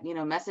 I get,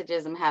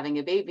 messages, I'm having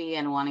a baby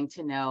and wanting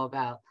to know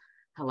about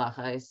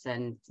halachas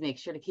and to make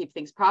sure to keep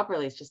things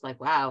properly. It's just like,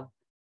 wow,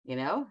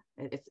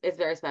 it's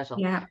very special.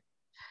 Yeah.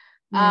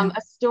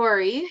 A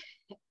story.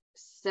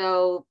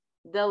 So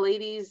the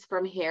ladies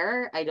from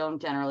here, I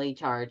don't generally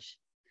charge.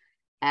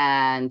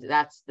 And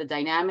that's the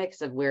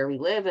dynamics of where we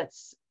live.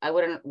 I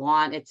wouldn't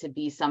want it to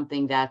be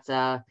something that's,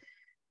 they're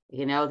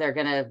going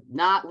to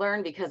not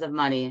learn because of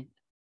money.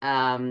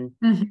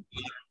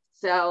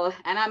 So,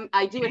 and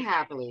I do it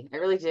happily. I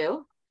really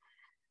do.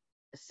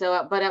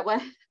 So, but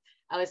when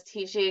I was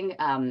teaching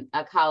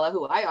a Kallah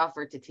who I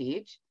offered to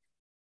teach,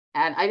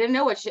 And I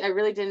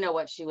really didn't know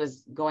what she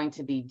was going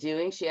to be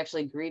doing. She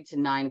actually agreed to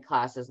 9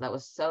 classes. That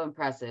was so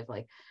impressive,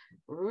 like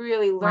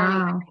really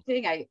learning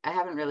everything. I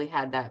haven't really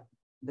had that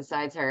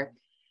besides her.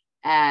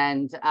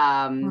 And,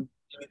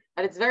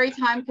 but it's very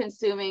time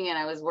consuming, and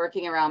I was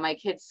working around my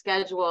kids'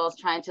 schedules,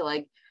 trying to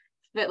like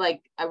fit,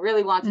 like, I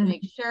really want to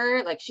make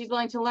sure like she's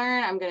willing to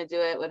learn. I'm going to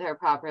do it with her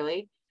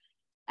properly.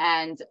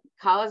 And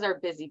Kallahs are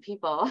busy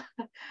people.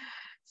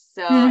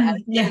 So at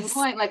a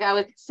point, like I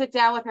would sit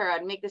down with her,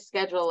 I'd make the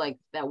schedule like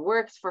that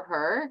works for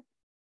her,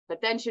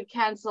 but then she'd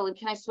cancel, and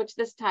can I switch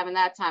this time and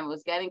that time? It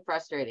was getting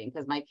frustrating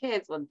because my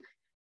kids, when,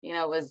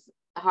 it was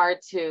hard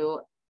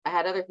I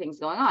had other things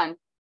going on,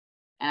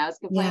 and I was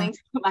complaining to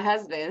my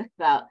husband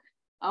about,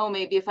 oh,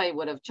 maybe if I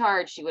would have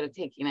charged, she would have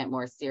taken it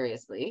more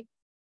seriously.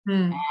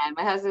 And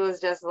my husband was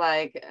just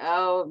like,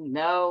 oh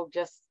no,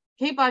 just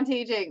keep on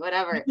teaching,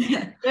 whatever.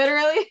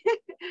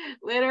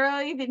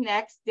 literally the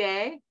next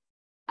day,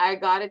 I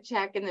got a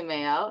check in the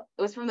mail.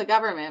 It was from the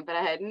government, but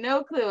I had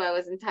no clue I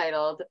was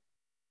entitled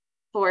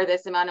for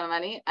this amount of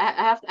money.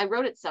 I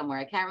wrote it somewhere.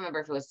 I can't remember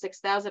if it was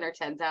 6,000 or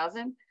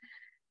 10,000.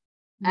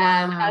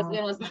 And my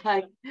husband was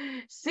like,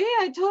 see,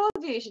 I told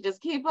you, you should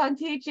just keep on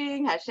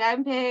teaching.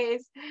 Hashem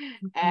pays.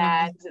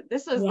 And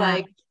this was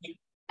like,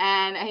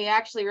 and he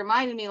actually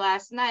reminded me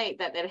last night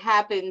that it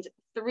happened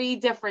 3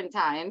 different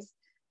times.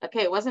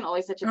 Okay, it wasn't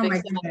always such a big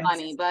sum of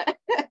money, but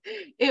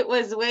it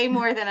was way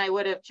more than I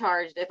would have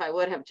charged if I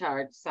would have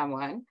charged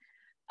someone.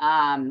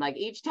 Like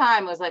each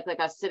time was like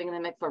I was sitting in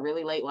the mikvah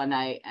really late one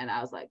night, and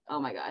I was like, oh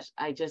my gosh,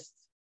 I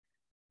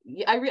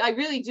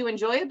really do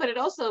enjoy it, but it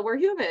also, we're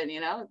human,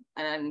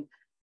 and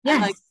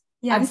like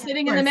I'm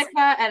sitting in the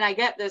mikvah and I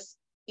get this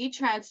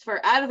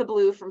e-transfer out of the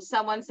blue from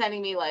someone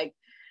sending me like,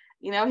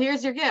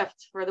 here's your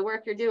gift for the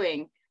work you're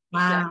doing. So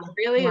it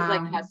really is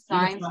like a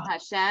sign from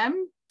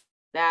Hashem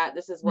that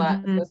this is what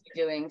I'm supposed to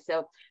be doing.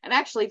 So, and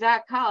actually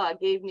that Kallah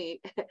gave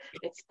me,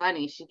 it's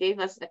funny, she gave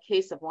us a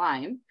case of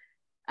wine.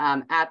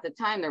 At the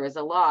time, there was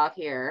a law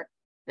here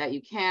that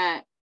you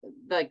can't,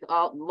 like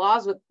all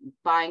laws with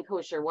buying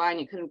kosher wine,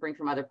 you couldn't bring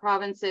from other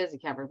provinces, you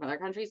can't bring from other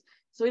countries.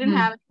 So we didn't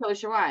have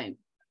kosher wine.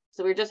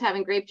 So we were just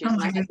having grape juice.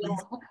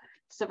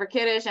 So for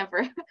Kiddush and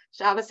for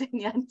Shabbos and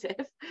Yantif,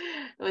 it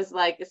was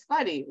like, it's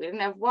funny, we didn't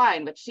have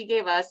wine, but she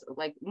gave us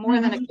like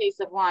more than a case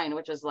of wine,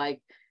 which was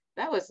like,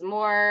 that was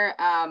more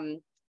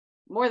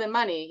than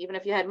money. Even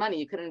if you had money,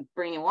 you couldn't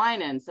bring a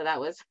wine in. So that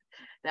was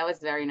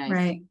very nice.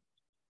 Right.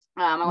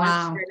 I want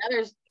to share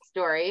another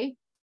story.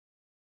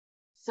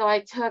 So I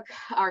took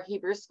our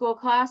Hebrew school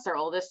class. Our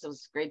oldest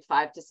was grade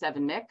 5 to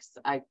 7 mix.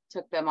 I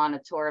took them on a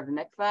tour of the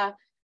mikvah,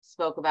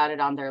 spoke about it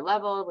on their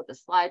level with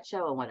a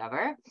slideshow and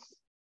whatever.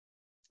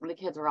 And the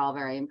kids were all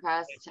very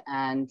impressed.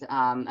 And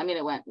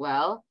it went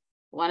well.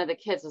 One of the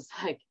kids was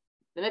like,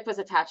 the mikvah was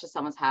attached to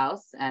someone's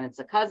house, and it's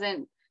a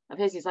cousin of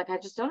his. He's like, I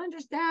just don't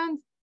understand.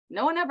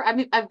 No one ever,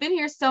 I've been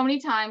here so many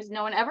times.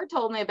 No one ever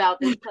told me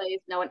about this place.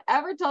 No one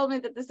ever told me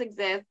that this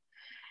exists.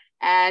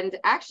 And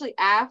actually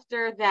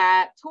after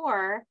that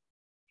tour,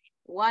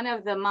 one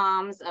of the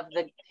moms of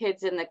the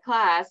kids in the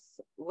class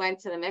went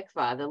to the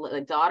mikvah.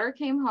 The daughter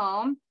came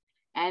home,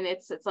 and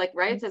it's like,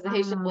 right, it says the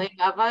Haitian blame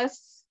of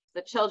us.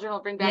 The children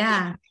will bring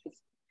back.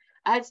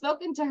 I had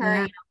spoken to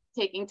her,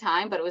 taking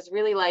time, but it was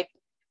really like,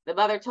 the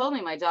mother told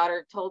me, my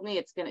daughter told me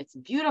it's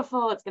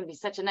beautiful. It's going to be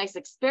such a nice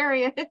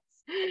experience.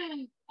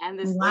 And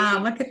this lady,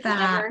 look at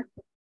that.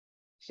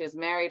 She was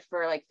married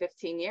for like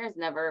 15 years,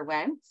 never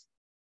went.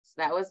 So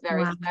that was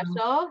very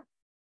special.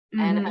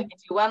 And if I could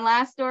do one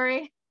last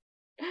story.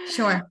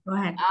 Sure, go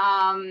ahead.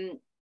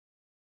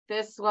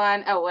 This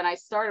one, when I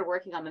started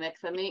working on the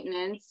mikvah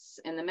maintenance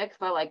in the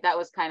mikvah, like that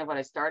was kind of what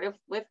I started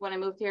with when I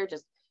moved here,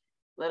 just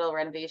little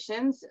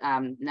renovations.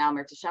 Now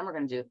Mirta Shem, we're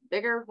going to do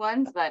bigger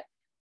ones, but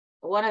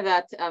one of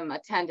the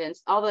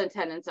attendants, all the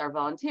attendants are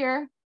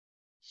volunteer.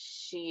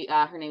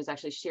 Her name is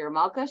actually Shir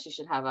Malka. She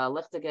should have a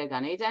lichtige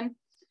Gan Eden.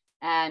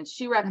 And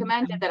she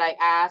recommended that I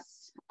ask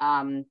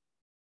a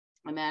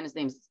man, his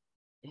name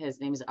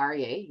is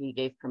Aryeh. He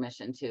gave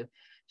permission to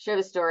share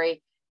the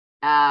story,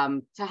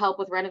 to help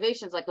with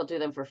renovations. Like he'll do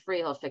them for free.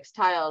 He'll fix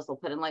tiles, he'll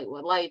put in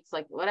lights,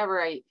 like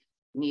whatever I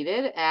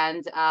needed.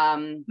 And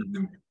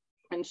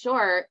in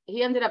short,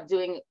 he ended up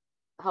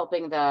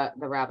helping the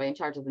rabbi in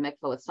charge of the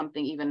mikvah with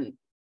something even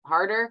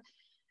harder.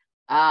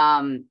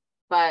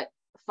 But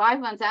 5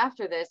 months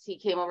after this, he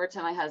came over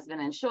to my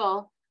husband in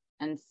shul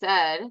and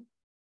said,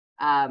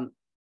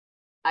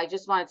 I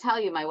just want to tell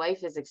you, my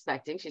wife is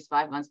expecting. She's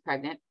 5 months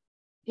pregnant.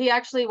 He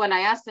actually, when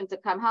I asked him to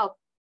come help,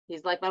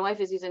 he's like, my wife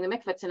is using the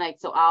mikveh tonight,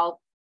 so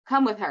I'll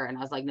come with her. And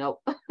I was like,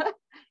 nope.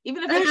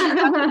 Even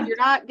if you're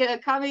not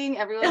coming,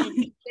 everyone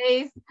needs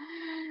space.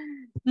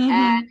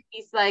 And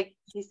he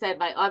said,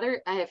 I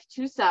have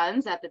 2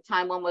 sons. At the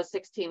time, one was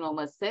 16, one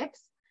was 6.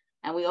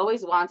 And we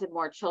always wanted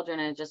more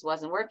children, and it just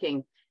wasn't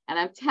working. And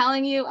I'm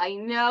telling you, I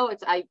know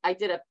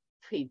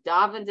he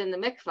davened in the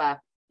mikveh.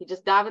 He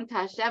just davened to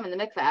Hashem in the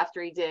mikveh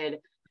after he did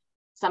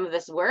some of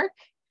this work.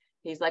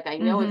 He's like, I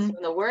know it's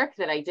from the work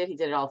that I did. He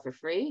did it all for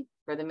free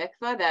for the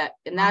mikveh, that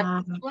in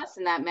that plus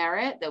in that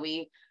merit that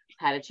we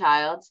had a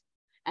child.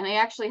 And they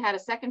actually had a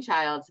second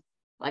child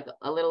like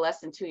a little less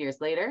than 2 years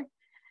later.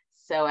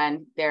 So,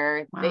 and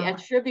they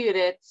attribute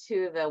it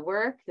to the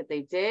work that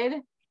they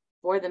did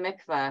for the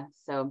mikveh.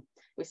 So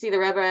we see the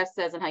Rebbe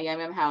says in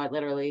Hayamim how it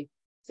literally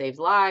saves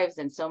lives.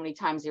 And so many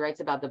times he writes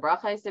about the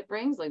brachas it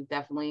brings. We've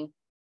definitely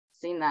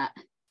seen that.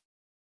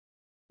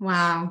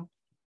 Wow.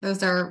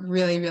 Those are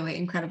really, really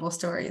incredible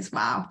stories.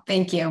 Wow.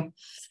 Thank you.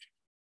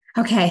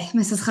 Okay,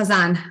 Mrs.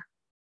 Khazan.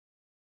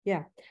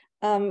 Yeah.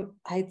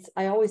 I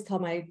always tell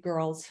my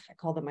girls, I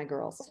call them my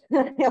girls.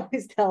 I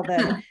always tell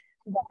them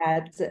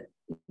that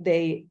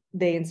they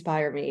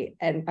inspire me.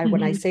 And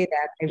when I say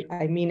that,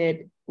 I mean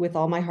it with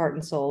all my heart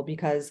and soul,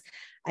 because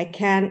I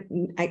can't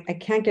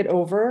get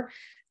over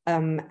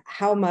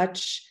how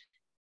much.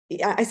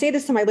 I say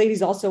this to my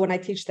ladies also when I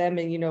teach them,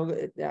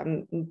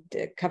 and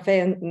cafe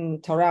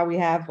and Torah, we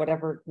have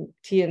whatever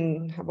tea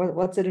and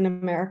what's it in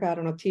America? I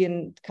don't know, tea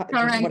and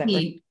whatever.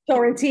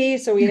 Torah and tea.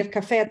 So we have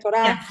cafe and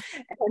Torah.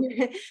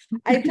 Yeah.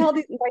 I tell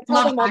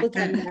them all the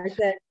time. I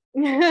said,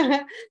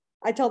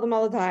 I tell them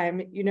all the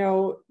time,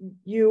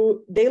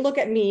 they look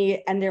at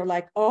me and they're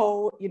like,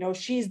 oh,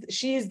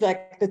 she's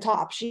like the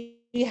top. She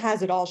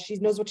has it all. She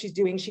knows what she's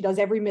doing. She does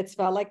every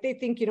mitzvah. Like they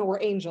think,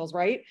 we're angels,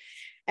 right?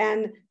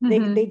 And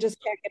they just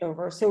can't get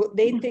over. So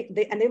they think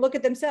they look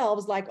at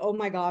themselves like, oh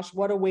my gosh,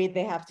 what a way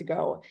they have to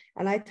go.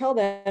 And I tell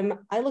them,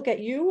 I look at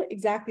you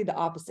exactly the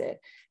opposite,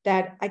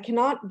 that I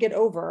cannot get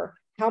over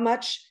how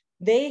much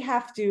they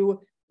have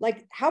to,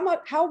 like how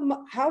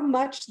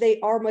much they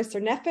are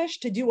Meister Nefesh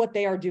to do what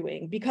they are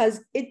doing,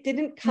 because it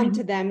didn't come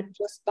to them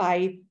just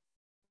by,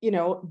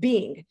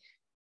 being.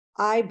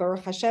 I,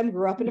 Baruch Hashem,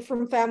 grew up in a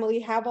frum family,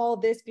 have all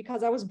this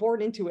because I was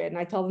born into it. And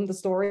I tell them the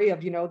story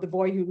of, the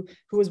boy who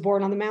was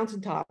born on the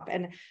mountaintop.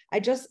 And I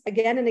just,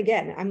 again and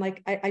again, I'm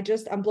like,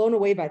 I'm blown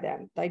away by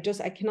them. I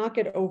cannot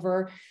get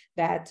over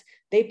that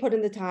they put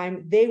in the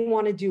time, they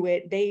want to do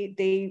it.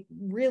 They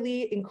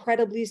really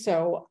incredibly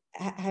so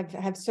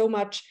have so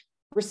much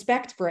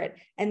respect for it.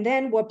 And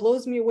then what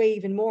blows me away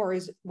even more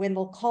is when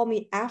they'll call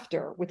me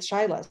after with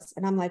Shilas.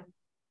 And I'm like,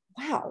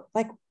 wow,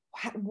 like,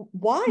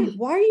 why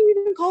are you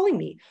even calling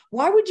me?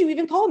 Why would you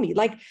even call me?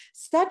 Like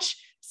such,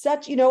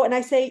 and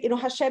I say,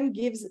 Hashem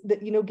gave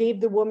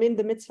the woman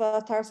the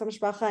mitzvah tar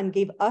samishpacha and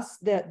gave us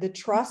the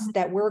trust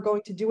that we're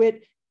going to do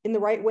it in the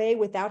right way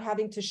without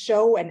having to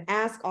show and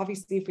ask.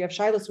 Obviously, if we have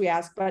shilas, we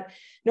ask, but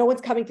no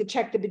one's coming to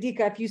check the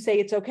bedika if you say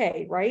it's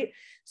okay, right?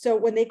 So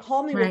when they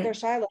call me with their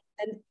shilas,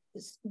 and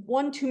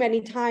one too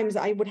many times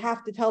I would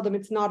have to tell them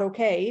it's not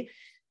okay,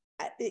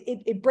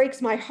 it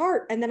breaks my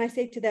heart. And then I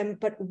say to them,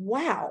 but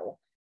wow,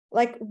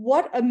 like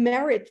what a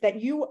merit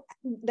that you're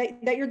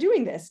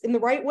doing this in the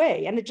right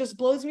way. And it just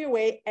blows me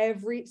away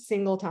every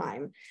single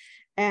time.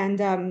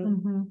 And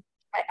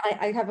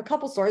I have a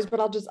couple stories, but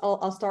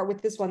I'll start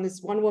with this one.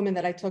 This one woman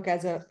that I took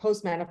as a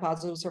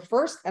postmenopausal, it was her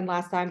first and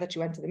last time that she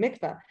went to the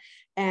mikveh.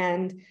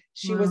 And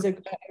she was a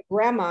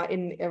grandma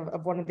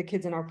of one of the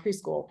kids in our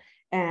preschool.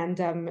 And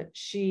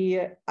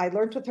I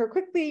learned with her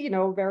quickly,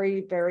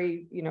 very,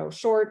 very,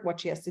 short what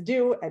she has to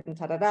do and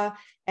ta-da-da.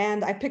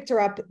 And I picked her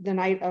up the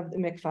night of the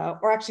mikveh,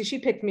 or actually she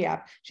picked me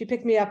up. She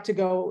picked me up to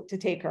go to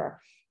take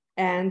her.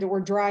 And we're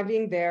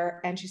driving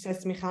there. And she says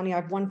to me, Hani, I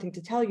have one thing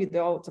to tell you,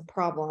 though. It's a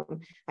problem.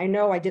 I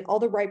know I did all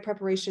the right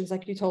preparations,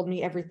 like you told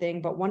me,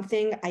 everything. But one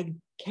thing I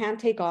can't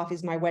take off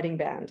is my wedding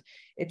band.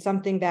 It's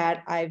something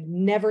that I've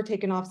never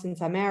taken off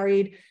since I'm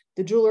married.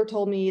 The jeweler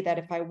told me that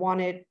if I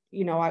want it,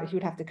 he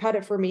would have to cut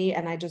it for me.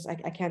 And I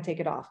can't take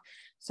it off.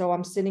 So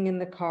I'm sitting in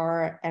the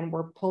car and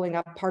we're pulling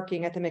up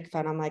parking at the mikveh.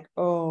 And I'm like,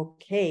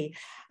 okay,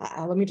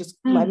 let me give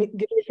me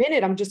a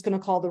minute. I'm just going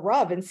to call the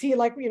Rav and see,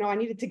 like, I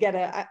needed to get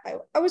I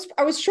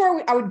was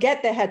sure I would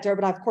get the heter,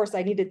 but of course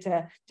I needed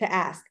to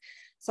ask.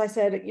 So I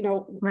said,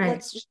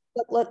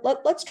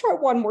 let's try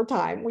one more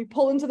time. We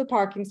pull into the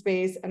parking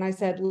space and I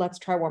said, let's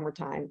try one more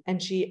time.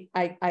 And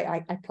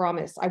I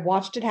promise, I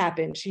watched it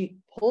happen. She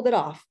pulled it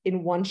off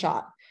in one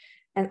shot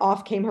and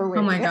off came her ring.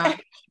 Oh my God.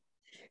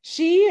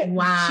 She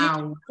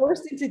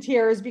burst into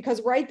tears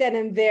because right then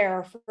and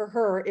there for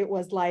her, it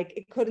was like,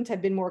 it couldn't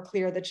have been more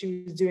clear that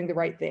she was doing the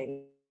right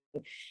thing.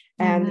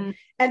 And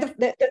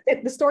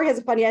the story has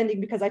a funny ending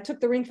because I took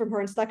the ring from her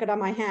and stuck it on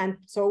my hand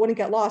so it wouldn't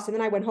get lost. And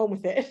then I went home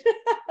with it.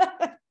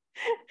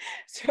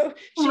 So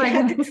she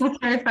had to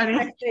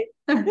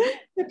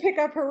pick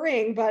up her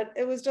ring, but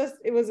it was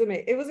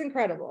amazing. It was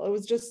incredible. It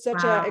was just it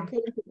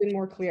couldn't have been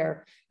more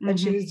clear that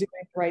she was doing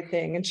the right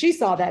thing. And she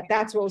saw that.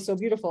 That's what was so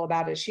beautiful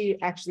about it. She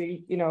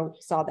actually,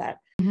 saw that.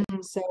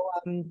 So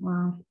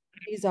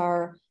these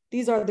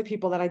are the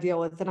people that I deal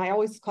with. And I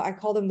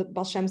call them the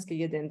Balshemski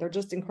Yidin. They're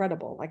just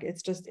incredible. Like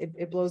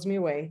it blows me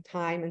away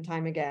time and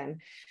time again.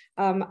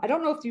 I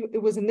don't know if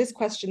it was in this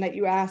question that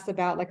you asked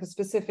about like a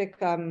specific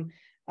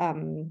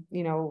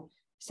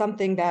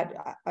something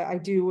that I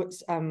do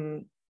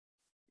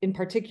in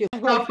particular.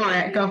 Go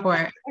for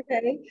it.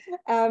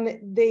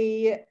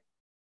 Okay.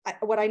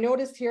 What I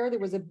noticed here, there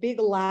was a big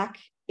lack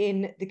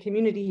in the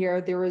community here.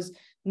 There was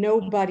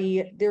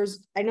nobody,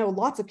 I know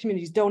lots of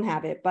communities don't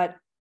have it, but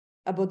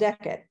a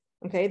bodeket.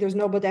 Okay. There's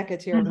no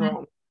bodeket here in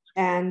Rome.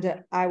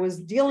 And I was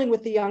dealing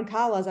with the young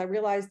Kallahs. I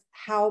realized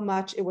how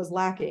much it was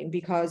lacking,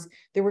 because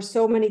there were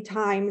so many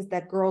times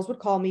that girls would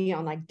call me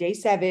on like day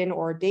 7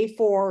 or day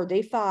 4 or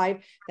day 5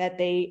 that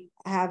they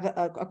have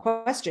a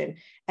question.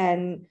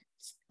 And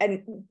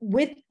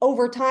with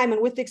over time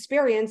and with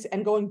experience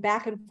and going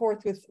back and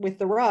forth with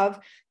the Rav,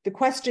 the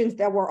questions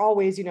that were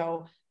always,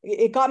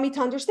 it got me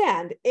to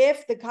understand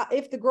if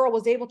the girl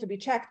was able to be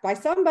checked by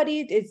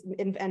somebody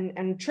and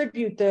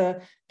attribute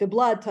the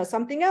blood to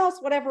something else,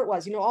 whatever it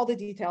was, all the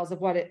details of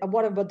what a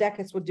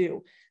bodeket would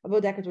do.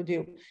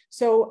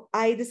 So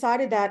I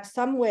decided that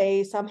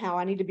somehow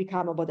I need to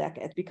become a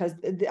bodeket, because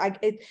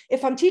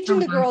if I'm teaching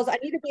the girls, I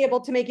need to be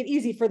able to make it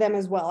easy for them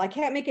as well. I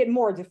can't make it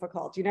more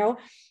difficult,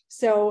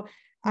 So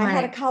I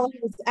had a Kallah who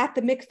was at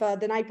the mikveh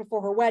the night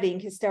before her wedding,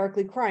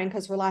 hysterically crying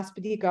because her last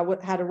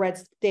badika had a red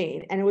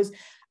stain, and it was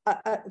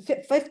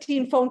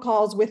 15 phone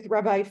calls with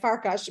Rabbi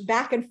Farkash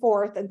back and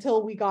forth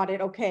until we got it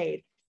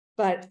okayed.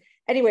 But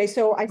anyway,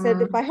 so I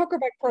said, by hook or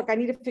by crook, I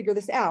need to figure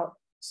this out.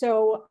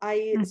 So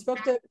I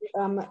spoke to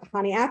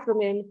Hani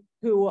Ackerman,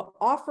 who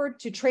offered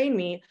to train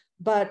me,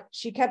 but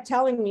she kept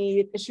telling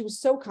me, she was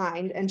so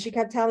kind, and she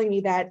kept telling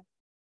me that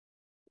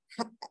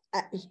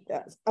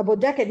a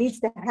bodeket needs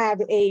to have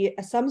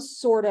some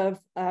sort of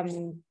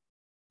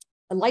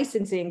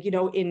licensing,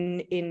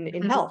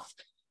 in health,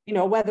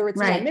 whether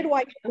it's a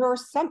midwife,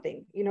 nurse,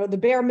 something, the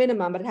bare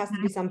minimum, but it has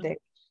to be something.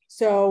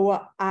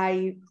 So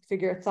I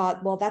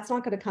thought, well, that's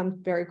not going to come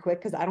very quick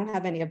because I don't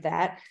have any of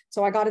that.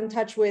 So I got in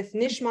touch with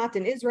Nishmat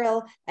in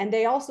Israel, and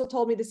they also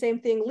told me the same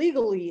thing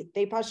legally.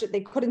 They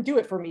couldn't do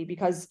it for me,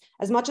 because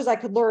as much as I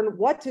could learn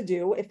what to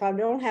do, if I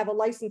don't have a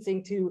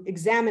licensing to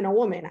examine a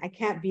woman, I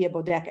can't be a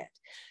bodeket.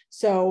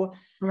 So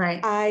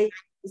I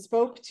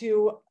spoke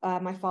to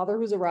my father,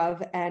 who's a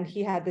Rav, and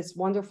he had this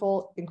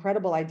wonderful,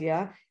 incredible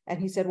idea. And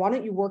he said, why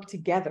don't you work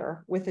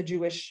together with a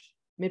Jewish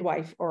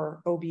midwife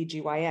or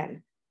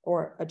OB-GYN,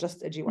 or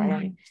just a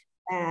GYN?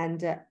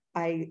 And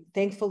I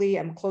thankfully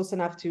am close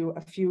enough to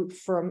a few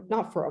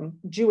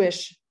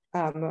Jewish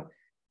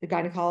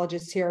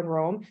gynecologists here in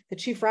Rome. The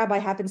chief rabbi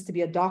happens to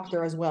be a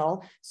doctor as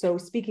well. So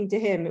speaking to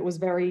him, it was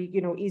very,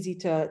 easy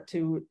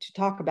to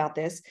talk about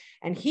this.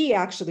 And he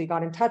actually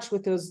got in touch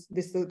with those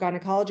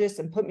gynecologists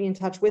and put me in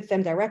touch with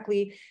them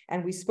directly.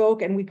 And we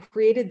spoke, and we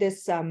created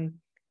this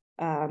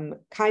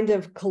kind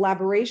of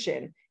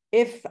collaboration.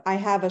 If I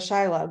have a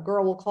shaila, a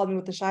girl will call me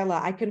with a shaila,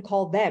 I can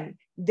call them.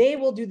 They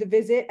will do the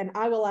visit and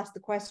I will ask the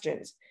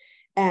questions.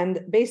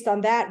 And based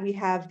on that, we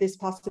have this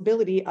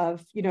possibility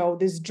of,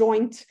 this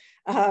joint,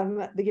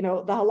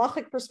 the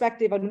halachic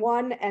perspective on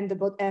one, and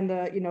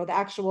the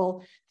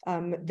actual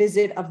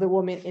visit of the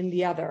woman in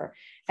the other.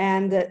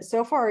 And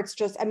so far, it's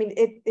just,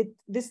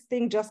 this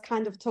thing just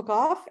kind of took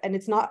off, and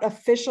it's not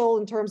official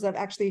in terms of,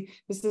 actually,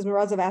 Mrs.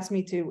 Mirazov asked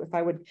me if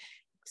I would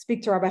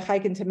speak to Rabbi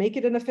Chaikin to make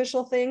it an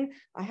official thing.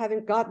 I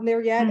haven't gotten there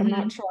yet. I'm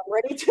not sure I'm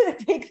ready to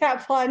take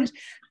that plunge,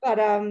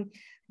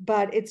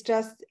 but it's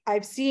just,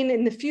 I've seen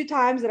in the few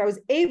times that I was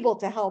able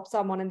to help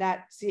someone in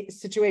that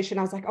situation,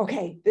 I was like,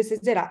 okay, this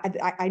is it.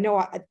 I know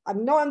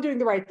I'm doing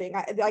the right thing.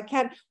 I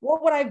can't,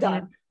 what would I have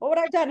done? What would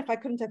I have done if I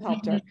couldn't have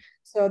helped her?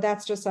 So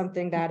that's just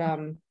something that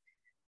I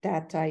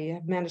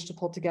have managed to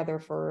pull together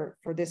for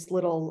this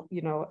little,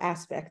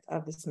 aspect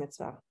of this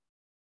mitzvah.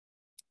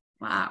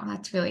 Wow,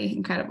 that's really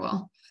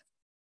incredible.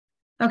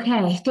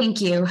 Okay, thank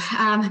you.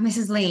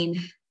 Mrs.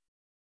 Lane.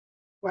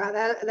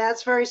 Wow,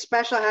 that's very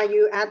special how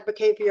you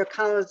advocate for your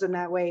Kallahs in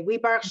that way. We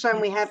Baruch Hashem,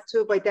 we have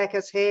 2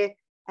 bodekas here,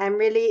 and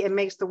really it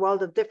makes the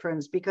world of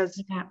difference, because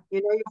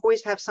you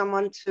always have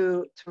someone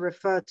to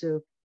refer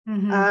to.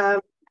 My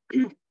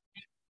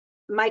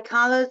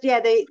Kallahs,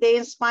 they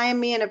inspire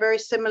me in a very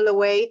similar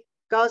way.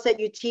 Girls that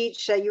you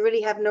teach, you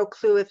really have no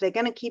clue if they're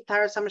going to keep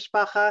Taras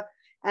HaMishpacha,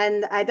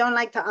 and I don't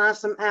like to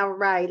ask them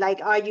outright, like,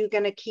 are you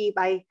going to keep?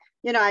 I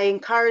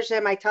encourage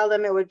them. I tell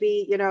them it would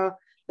be,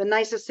 the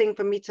nicest thing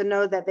for me to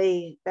know that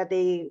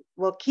they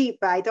will keep,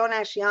 but I don't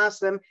actually ask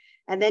them.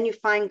 And then you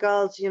find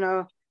girls,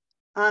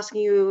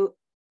 asking you,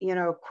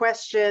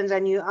 questions,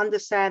 and you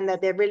understand that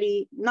they're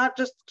really not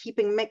just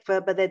keeping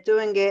mikveh, but they're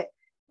doing it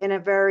in a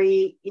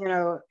very,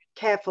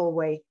 careful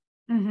way.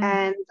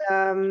 And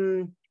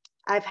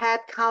I've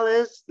had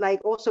Kallahs,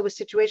 like also with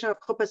situation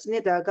of Chuppahs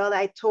Nida, a girl that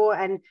I taught,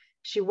 and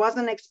she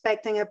wasn't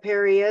expecting a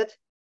period.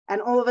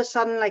 And all of a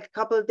sudden, like a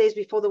couple of days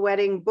before the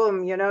wedding,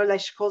 boom,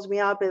 like she calls me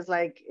up, it's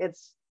like, it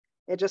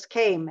just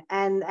came.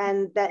 And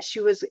that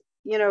she was,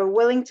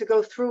 willing to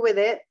go through with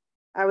it.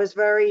 I was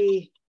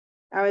very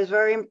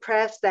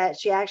impressed that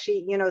she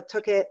actually,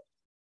 took it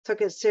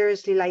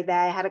seriously like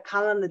that. I had a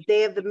Kallah on the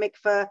day of the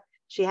mikveh.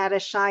 She had a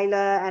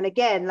shaila. And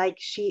again, like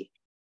she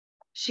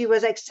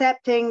was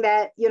accepting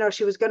that,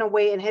 she was going to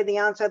wait and hear the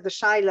answer of the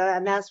shaila.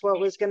 And that's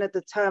what was going to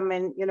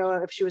determine,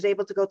 if she was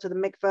able to go to the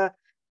mikveh,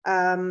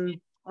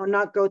 or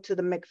not go to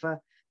the mikveh.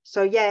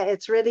 So yeah,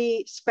 it's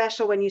really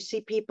special when you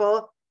see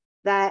people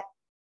that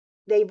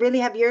they really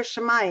have Yer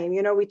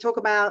Shemayim. We talk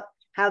about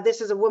how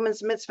this is a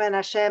woman's mitzvah and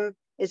Hashem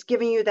is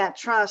giving you that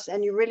trust,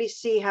 and you really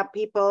see how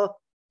people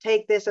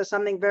take this as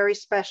something very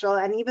special.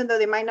 And even though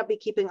they might not be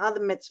keeping other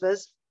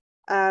mitzvahs,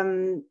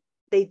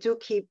 they do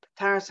keep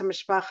Taras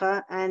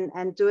HaMishpacha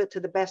and do it to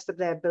the best of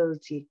their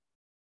ability.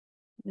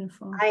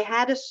 Beautiful. I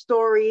had a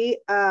story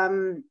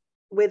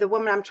with a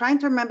woman. I'm trying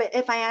to remember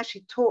if I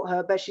actually taught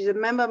her, but she's a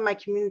member of my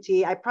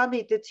community. I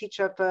probably did teach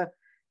her for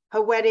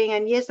her wedding,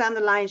 and years down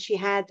the line, she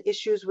had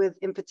issues with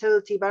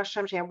infertility. Baruch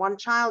Hashem, she had one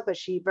child, but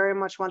she very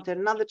much wanted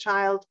another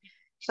child.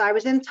 So I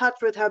was in touch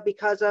with her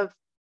because of,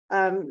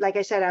 like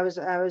I said, I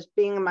was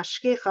being a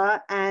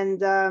mashkicha,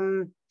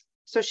 and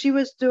so she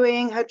was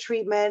doing her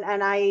treatment,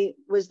 and I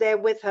was there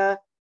with her.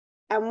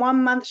 And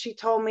 1 month she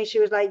told me, she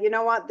was like, you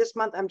know what, this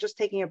month I'm just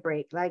taking a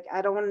break. Like,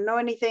 I don't want to know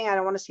anything. I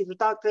don't want to see the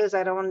doctors.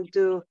 I don't want to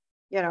do,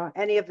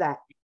 any of that.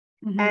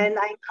 And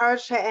I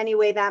encouraged her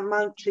anyway that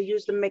month to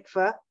use the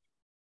mikveh.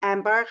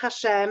 And Baruch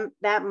Hashem,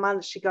 that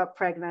month she got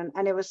pregnant.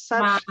 And it was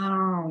such,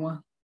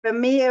 Wow. for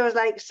me, it was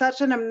like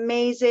such an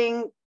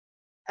amazing,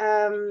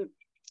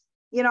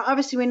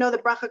 obviously we know the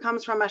bracha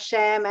comes from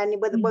Hashem,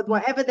 and with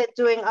whatever they're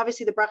doing,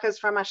 obviously the bracha is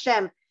from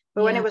Hashem.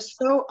 But when it was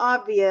so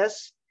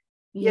obvious,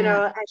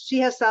 and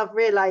she herself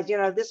realized,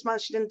 this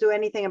month she didn't do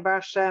anything, and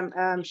Baruch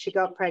Hashem, she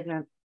got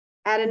pregnant.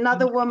 And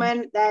another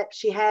woman that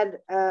she had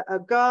a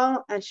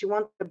girl and she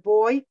wanted a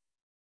boy,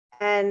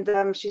 and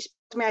she spoke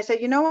to me. I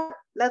said, you know what?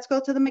 Let's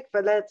go to the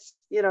mikveh. Let's,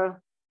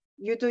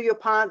 you do your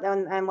part,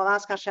 and we'll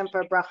ask Hashem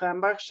for a bracha.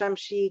 And Baruch Hashem,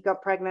 she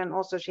got pregnant.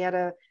 Also, she had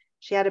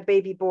a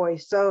baby boy.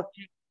 So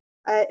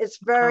it's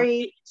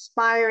very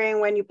inspiring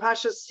when you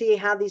see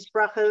how these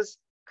brachas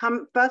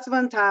come first of all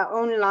into our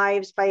own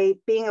lives by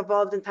being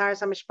involved in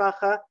Taras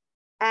HaMishpacha,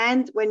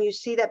 and when you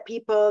see that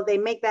people, they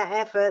make that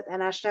effort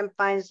and Hashem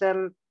finds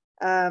them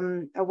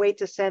a way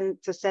to send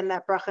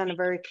that bracha in a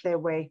very clear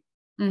way.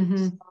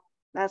 So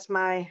that's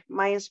my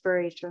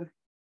inspiration.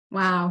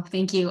 Wow,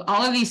 thank you.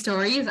 All of these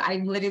stories,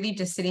 I'm literally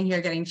just sitting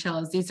here getting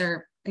chills. These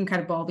are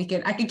incredible.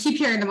 I could keep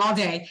hearing them all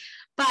day,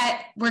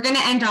 but we're going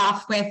to end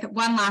off with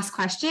one last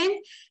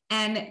question.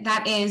 And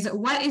that is,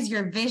 what is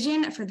your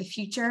vision for the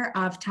future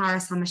of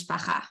Taras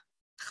HaMishpacha?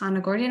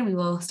 Hannah Gordon, we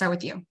will start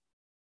with you.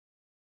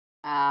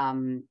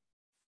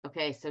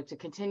 Okay, so to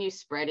continue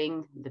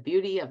spreading the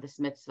beauty of this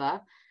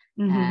mitzvah,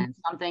 and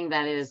something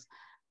that is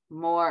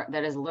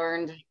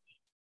learned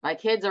by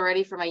kids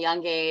already from a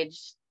young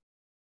age.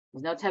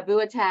 There's no taboo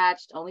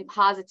attached, only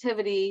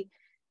positivity,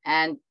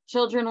 and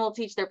children will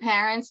teach their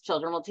parents,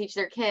 children will teach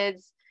their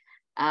kids.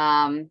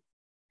 I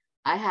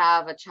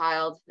have a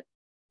child,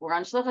 we're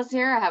on Shlichus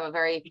here. I have a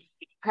very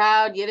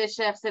proud Yiddish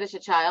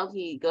Chassidish child.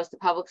 He goes to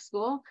public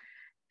school,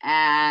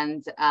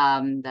 and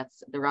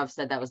that's, the Rav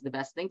said that was the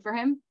best thing for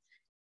him.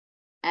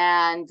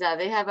 And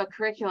they have a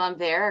curriculum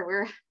there.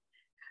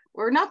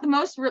 We're not the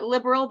most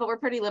liberal, but we're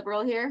pretty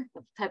liberal here,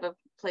 the type of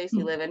place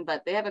we live in.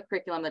 But they have a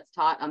curriculum that's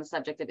taught on the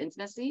subject of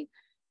intimacy.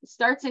 It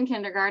starts in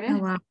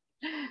kindergarten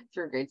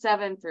through grade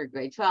 7, through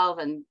grade 12.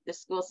 And the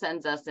school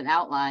sends us an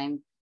outline,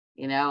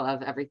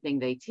 of everything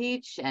they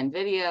teach and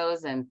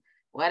videos and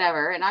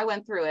whatever. And I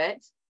went through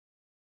it.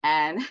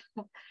 And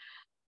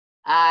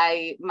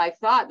my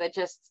thought that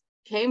just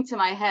came to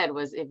my head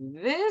was, if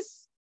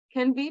this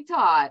can be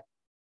taught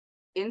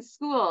in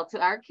school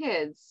to our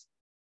kids,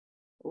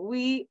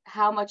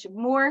 how much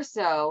more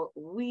so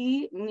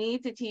we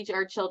need to teach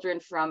our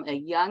children from a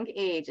young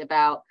age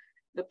about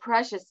the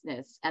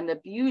preciousness and the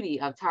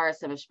beauty of Taras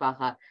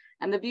HaMishpacha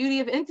and the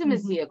beauty of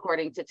intimacy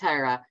according to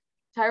Torah.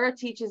 Torah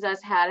teaches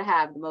us how to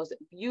have the most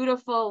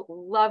beautiful,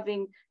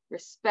 loving,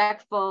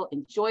 respectful,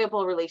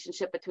 enjoyable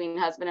relationship between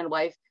husband and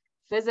wife,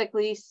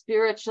 physically,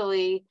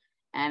 spiritually,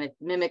 and it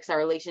mimics our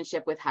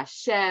relationship with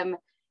Hashem,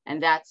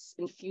 and that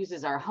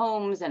infuses our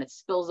homes and it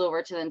spills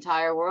over to the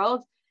entire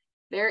world.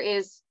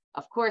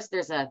 Of course,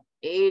 there's there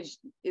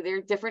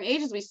are different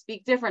ages, we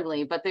speak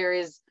differently, but there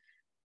is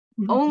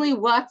only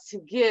what to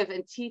give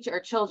and teach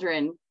our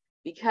children,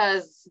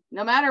 because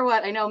no matter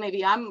what, I know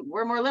maybe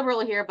we're more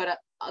liberal here, but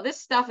this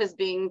stuff is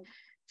being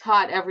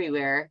taught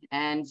everywhere.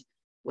 And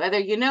whether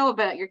you know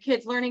about your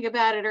kids learning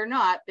about it or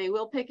not, they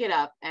will pick it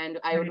up. And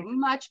I would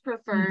much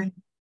prefer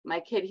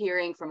my kid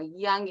hearing from a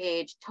young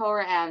age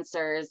Torah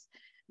answers.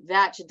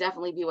 That should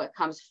definitely be what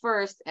comes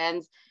first.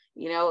 And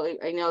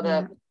I know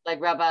the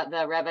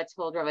Rebbe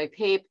told Rabbi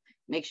Pape,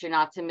 make sure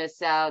not to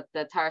miss out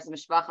the Taras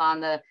HaMishpacha on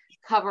the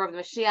cover of the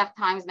Mashiach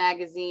Times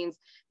magazines.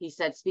 He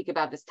said, speak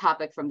about this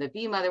topic from the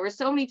Bima. There were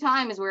so many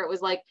times where it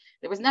was like,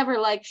 there was never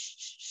like,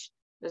 shh.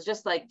 It was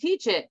just like,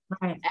 teach it.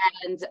 Right.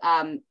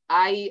 And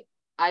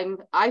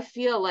I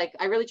feel like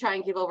I really try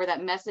and give over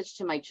that message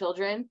to my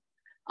children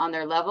on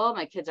their level.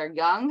 My kids are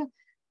young.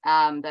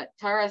 That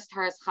Taras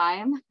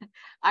Chaim.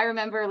 I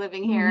remember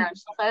living here on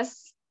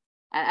Shlichus.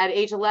 At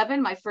age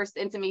 11, my first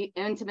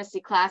intimacy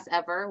class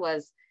ever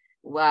was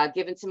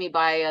given to me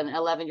by an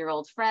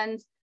 11-year-old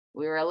friend.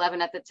 We were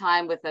 11 at the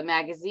time, with a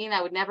magazine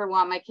I would never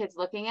want my kids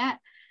looking at.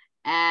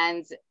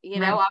 And,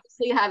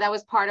 obviously how that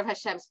was part of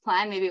Hashem's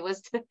plan. Maybe it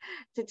was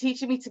to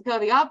teach me to go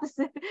the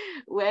opposite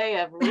way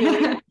of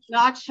really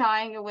not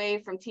shying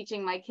away from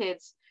teaching my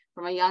kids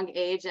from a young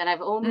age. And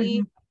I've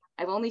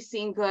only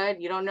seen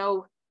good. You don't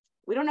know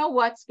we don't know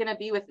what's going to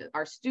be with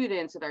our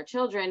students, with our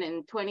children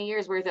in 20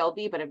 years where they'll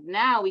be, but if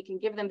now we can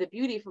give them the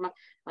beauty from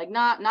like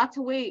not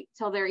to wait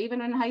till they're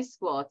even in high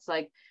school. It's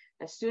like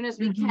as soon as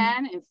we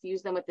can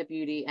infuse them with the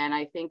beauty. And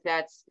I think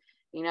that's,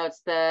 you know,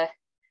 it's the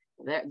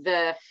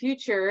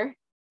future,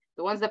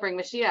 the ones that bring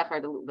Mashiach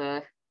are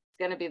the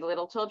going to be the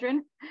little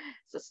children.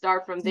 So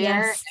start from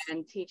there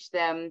and teach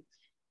them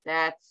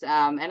that,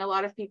 and a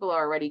lot of people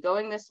are already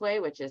going this way,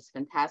 which is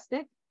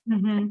fantastic.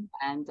 And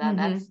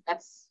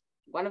that's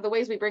one of the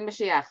ways we bring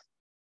Mashiach.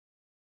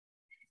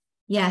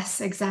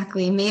 Yes,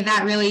 exactly. May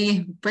that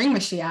really bring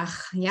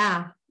Mashiach.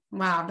 Yeah.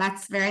 Wow.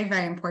 That's very,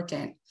 very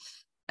important.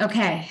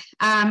 Okay.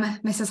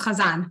 Mrs.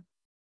 Khazan.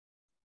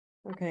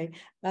 Okay.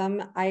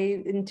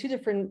 I in two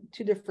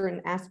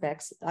different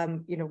aspects.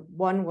 You know,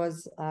 one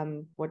was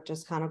what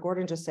just Hannah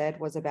Gordon just said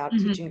was about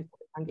teaching at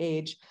a young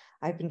age.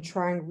 I've been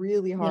trying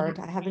really hard.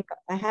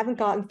 I haven't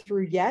gotten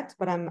through yet,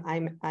 but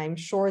I'm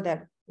sure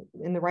that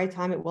in the right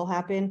time it will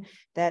happen,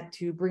 that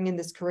to bring in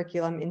this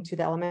curriculum into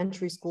the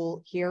elementary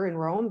school here in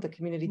Rome, the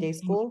community day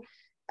school.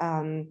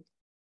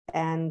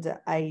 And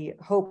I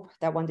hope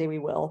that one day we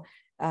will.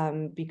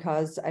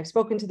 Because I've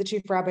spoken to the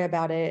chief rabbi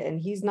about it and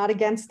he's not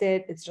against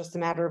it. It's just a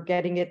matter of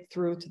getting it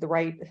through to the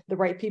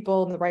right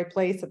people in the right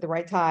place at the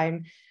right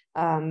time,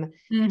 to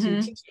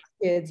teach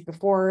kids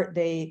before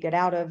they get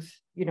out of,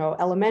 you know,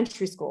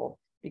 elementary school.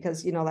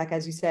 Because, you know, like,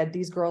 as you said,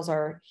 these girls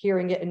are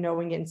hearing it and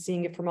knowing it and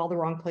seeing it from all the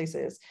wrong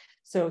places.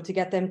 So to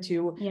get them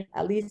to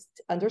at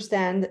least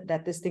understand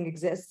that this thing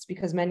exists,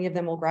 because many of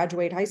them will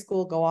graduate high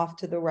school, go off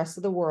to the rest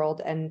of the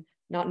world and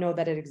not know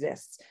that it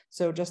exists.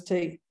 So just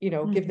to, you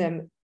know, give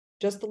them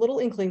just a little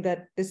inkling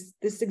that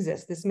this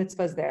exists, this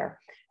mitzvah is there.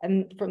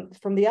 And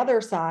from the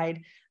other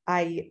side,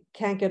 I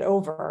can't get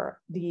over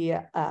the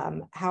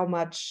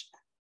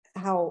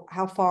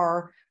how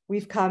far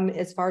we've come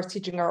as far as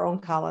teaching our own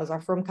kallahs,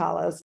 our frum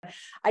kallahs.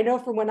 I know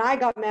from when I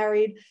got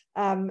married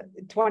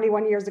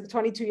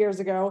 22 years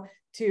ago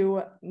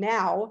to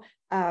now,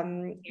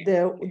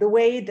 the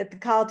way that the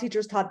kallah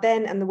teachers taught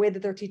then and the way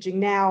that they're teaching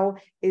now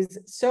is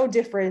so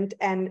different,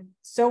 and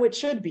so it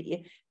should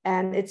be.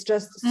 And it's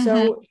just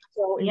so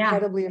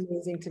incredibly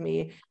amazing to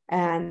me.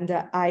 And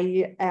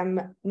I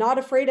am not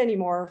afraid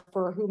anymore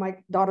for who my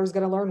daughter's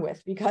going to learn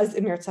with, because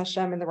Emir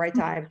Hashem in the right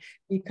time,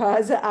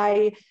 because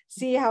I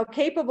see how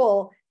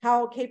capable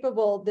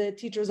the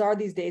teachers are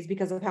these days,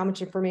 because of how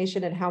much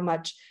information and how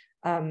much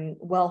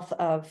wealth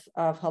of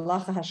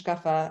halacha,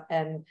 hashkafa,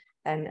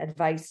 and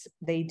advice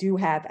they do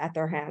have at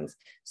their hands.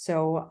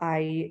 So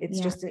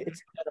it's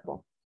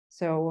incredible.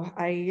 So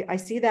I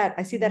see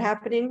that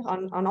happening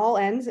on all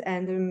ends,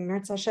 and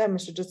Mirz Hashem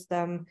should just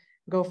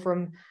go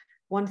from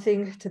one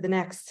thing to the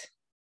next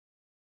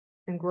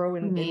and grow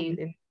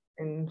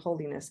in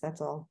holiness.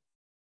 That's all.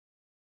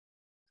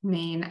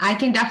 I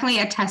can definitely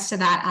attest to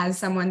that as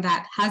someone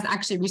that has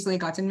actually recently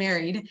gotten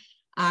married.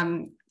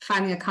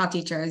 Finding a kallah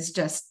teacher is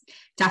just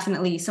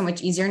definitely so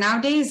much easier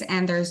nowadays,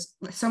 and there's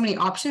so many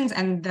options,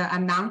 and the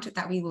amount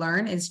that we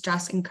learn is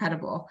just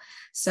incredible.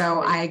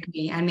 So I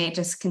agree, and may it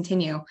just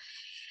continue.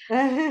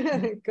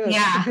 Good.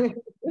 Yeah.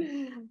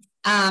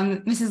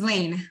 Mrs.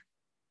 Lane.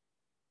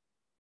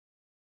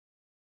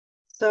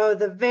 So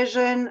the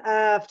vision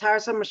of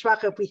Taras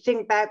HaMishpacha, if we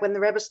think back when the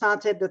Rebbe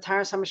started the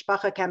Taras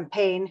HaMishpacha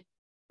campaign,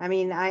 I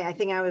mean, I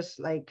think I was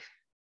like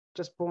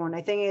just born.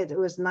 I think it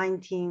was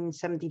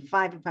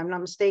 1975, if I'm not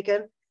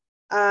mistaken.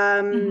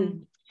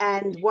 And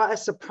what a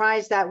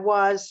surprise that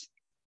was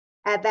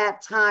at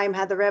that time,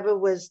 how the Rebbe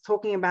was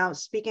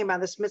speaking about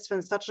this mitzvah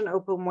in such an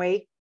open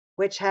way,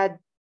 which had,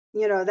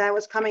 you know, that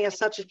was coming as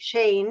such a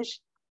change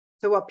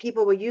to what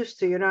people were used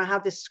to, you know, how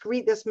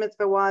discreet this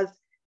mitzvah was.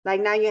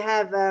 Like now you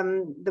have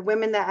the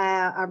women that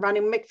are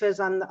running mikvahs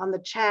on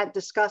the chat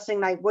discussing,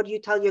 like, what do you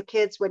tell your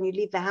kids when you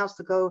leave the house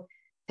to go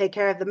take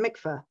care of the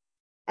mikvah?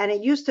 And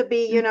it used to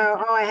be, you know,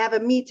 oh, I have a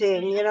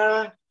meeting, you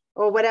know,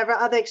 or whatever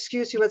other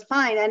excuse you would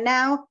find. And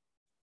now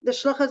the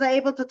shluchas are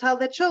able to tell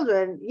their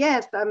children,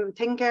 yes, I'm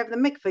taking care of the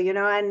mikvah, you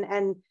know,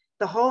 and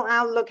the whole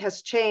outlook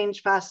has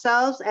changed for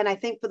ourselves, and I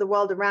think for the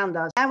world around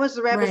us. That was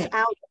the Rebbe's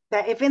outlook,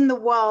 that if in the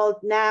world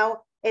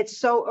now it's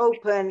so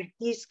open,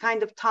 these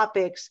kind of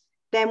topics,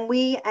 then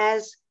we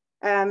as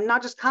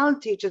not just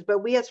kallah teachers, but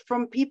we as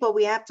frum people,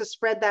 we have to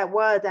spread that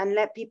word and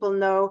let people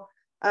know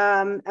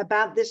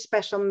about this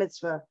special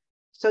mitzvah.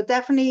 So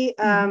definitely,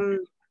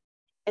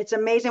 it's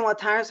amazing what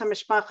the Taras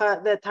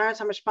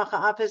HaMishpacha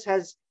office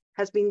has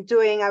been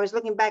doing. I was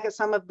looking back at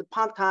some of the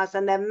podcasts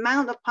and the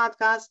amount of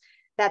podcasts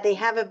that they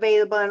have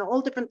available on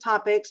all different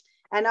topics.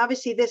 And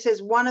obviously this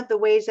is one of the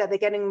ways that they're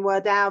getting the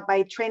word out,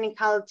 by training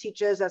kallah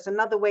teachers. That's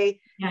another way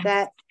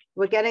that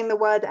we're getting the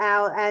word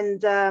out.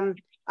 And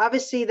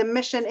obviously the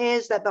mission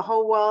is that the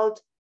whole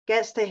world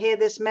gets to hear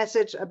this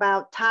message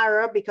about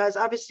Tara, because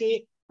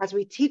obviously as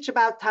we teach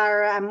about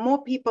Tara and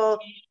more people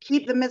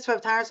keep the mitzvah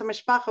of Taras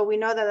HaMishpacha, we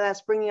know that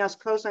that's bringing us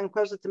closer and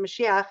closer to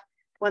Mashiach,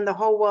 when the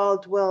whole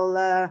world will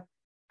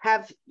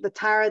have the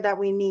Tara that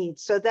we need.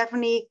 So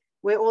definitely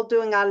we're all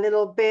doing our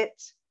little bit,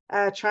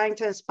 trying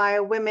to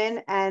inspire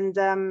women. And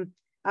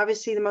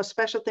obviously the most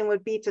special thing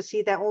would be to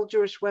see that all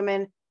Jewish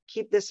women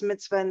keep this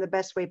mitzvah in the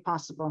best way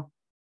possible.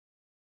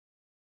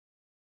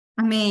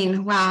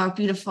 Amen. Wow,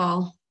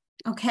 beautiful.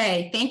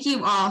 Okay, thank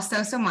you all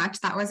so much.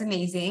 That was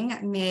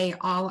amazing. May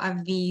all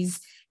of these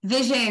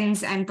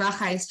visions and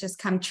brachas just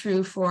come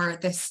true for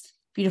this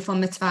beautiful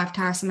mitzvah of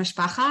Taras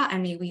Mishpacha,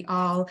 and may we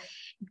all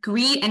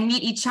greet and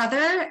meet each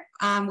other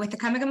with the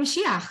coming of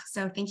Mashiach.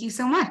 So thank you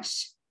so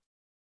much.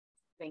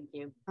 Thank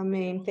you.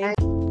 Amen.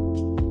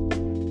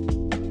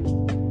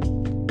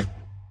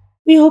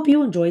 We hope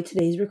you enjoyed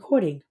today's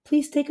recording.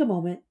 Please take a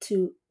moment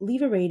to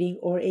leave a rating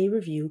or a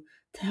review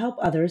to help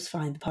others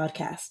find the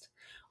podcast.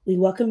 We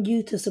welcome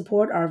you to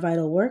support our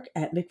vital work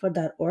at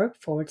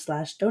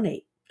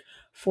mikvah.org/donate.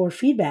 For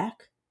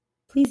feedback,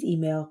 please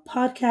email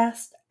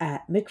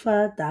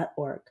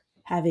podcast@mikvah.org.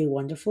 Have a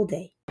wonderful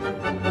day.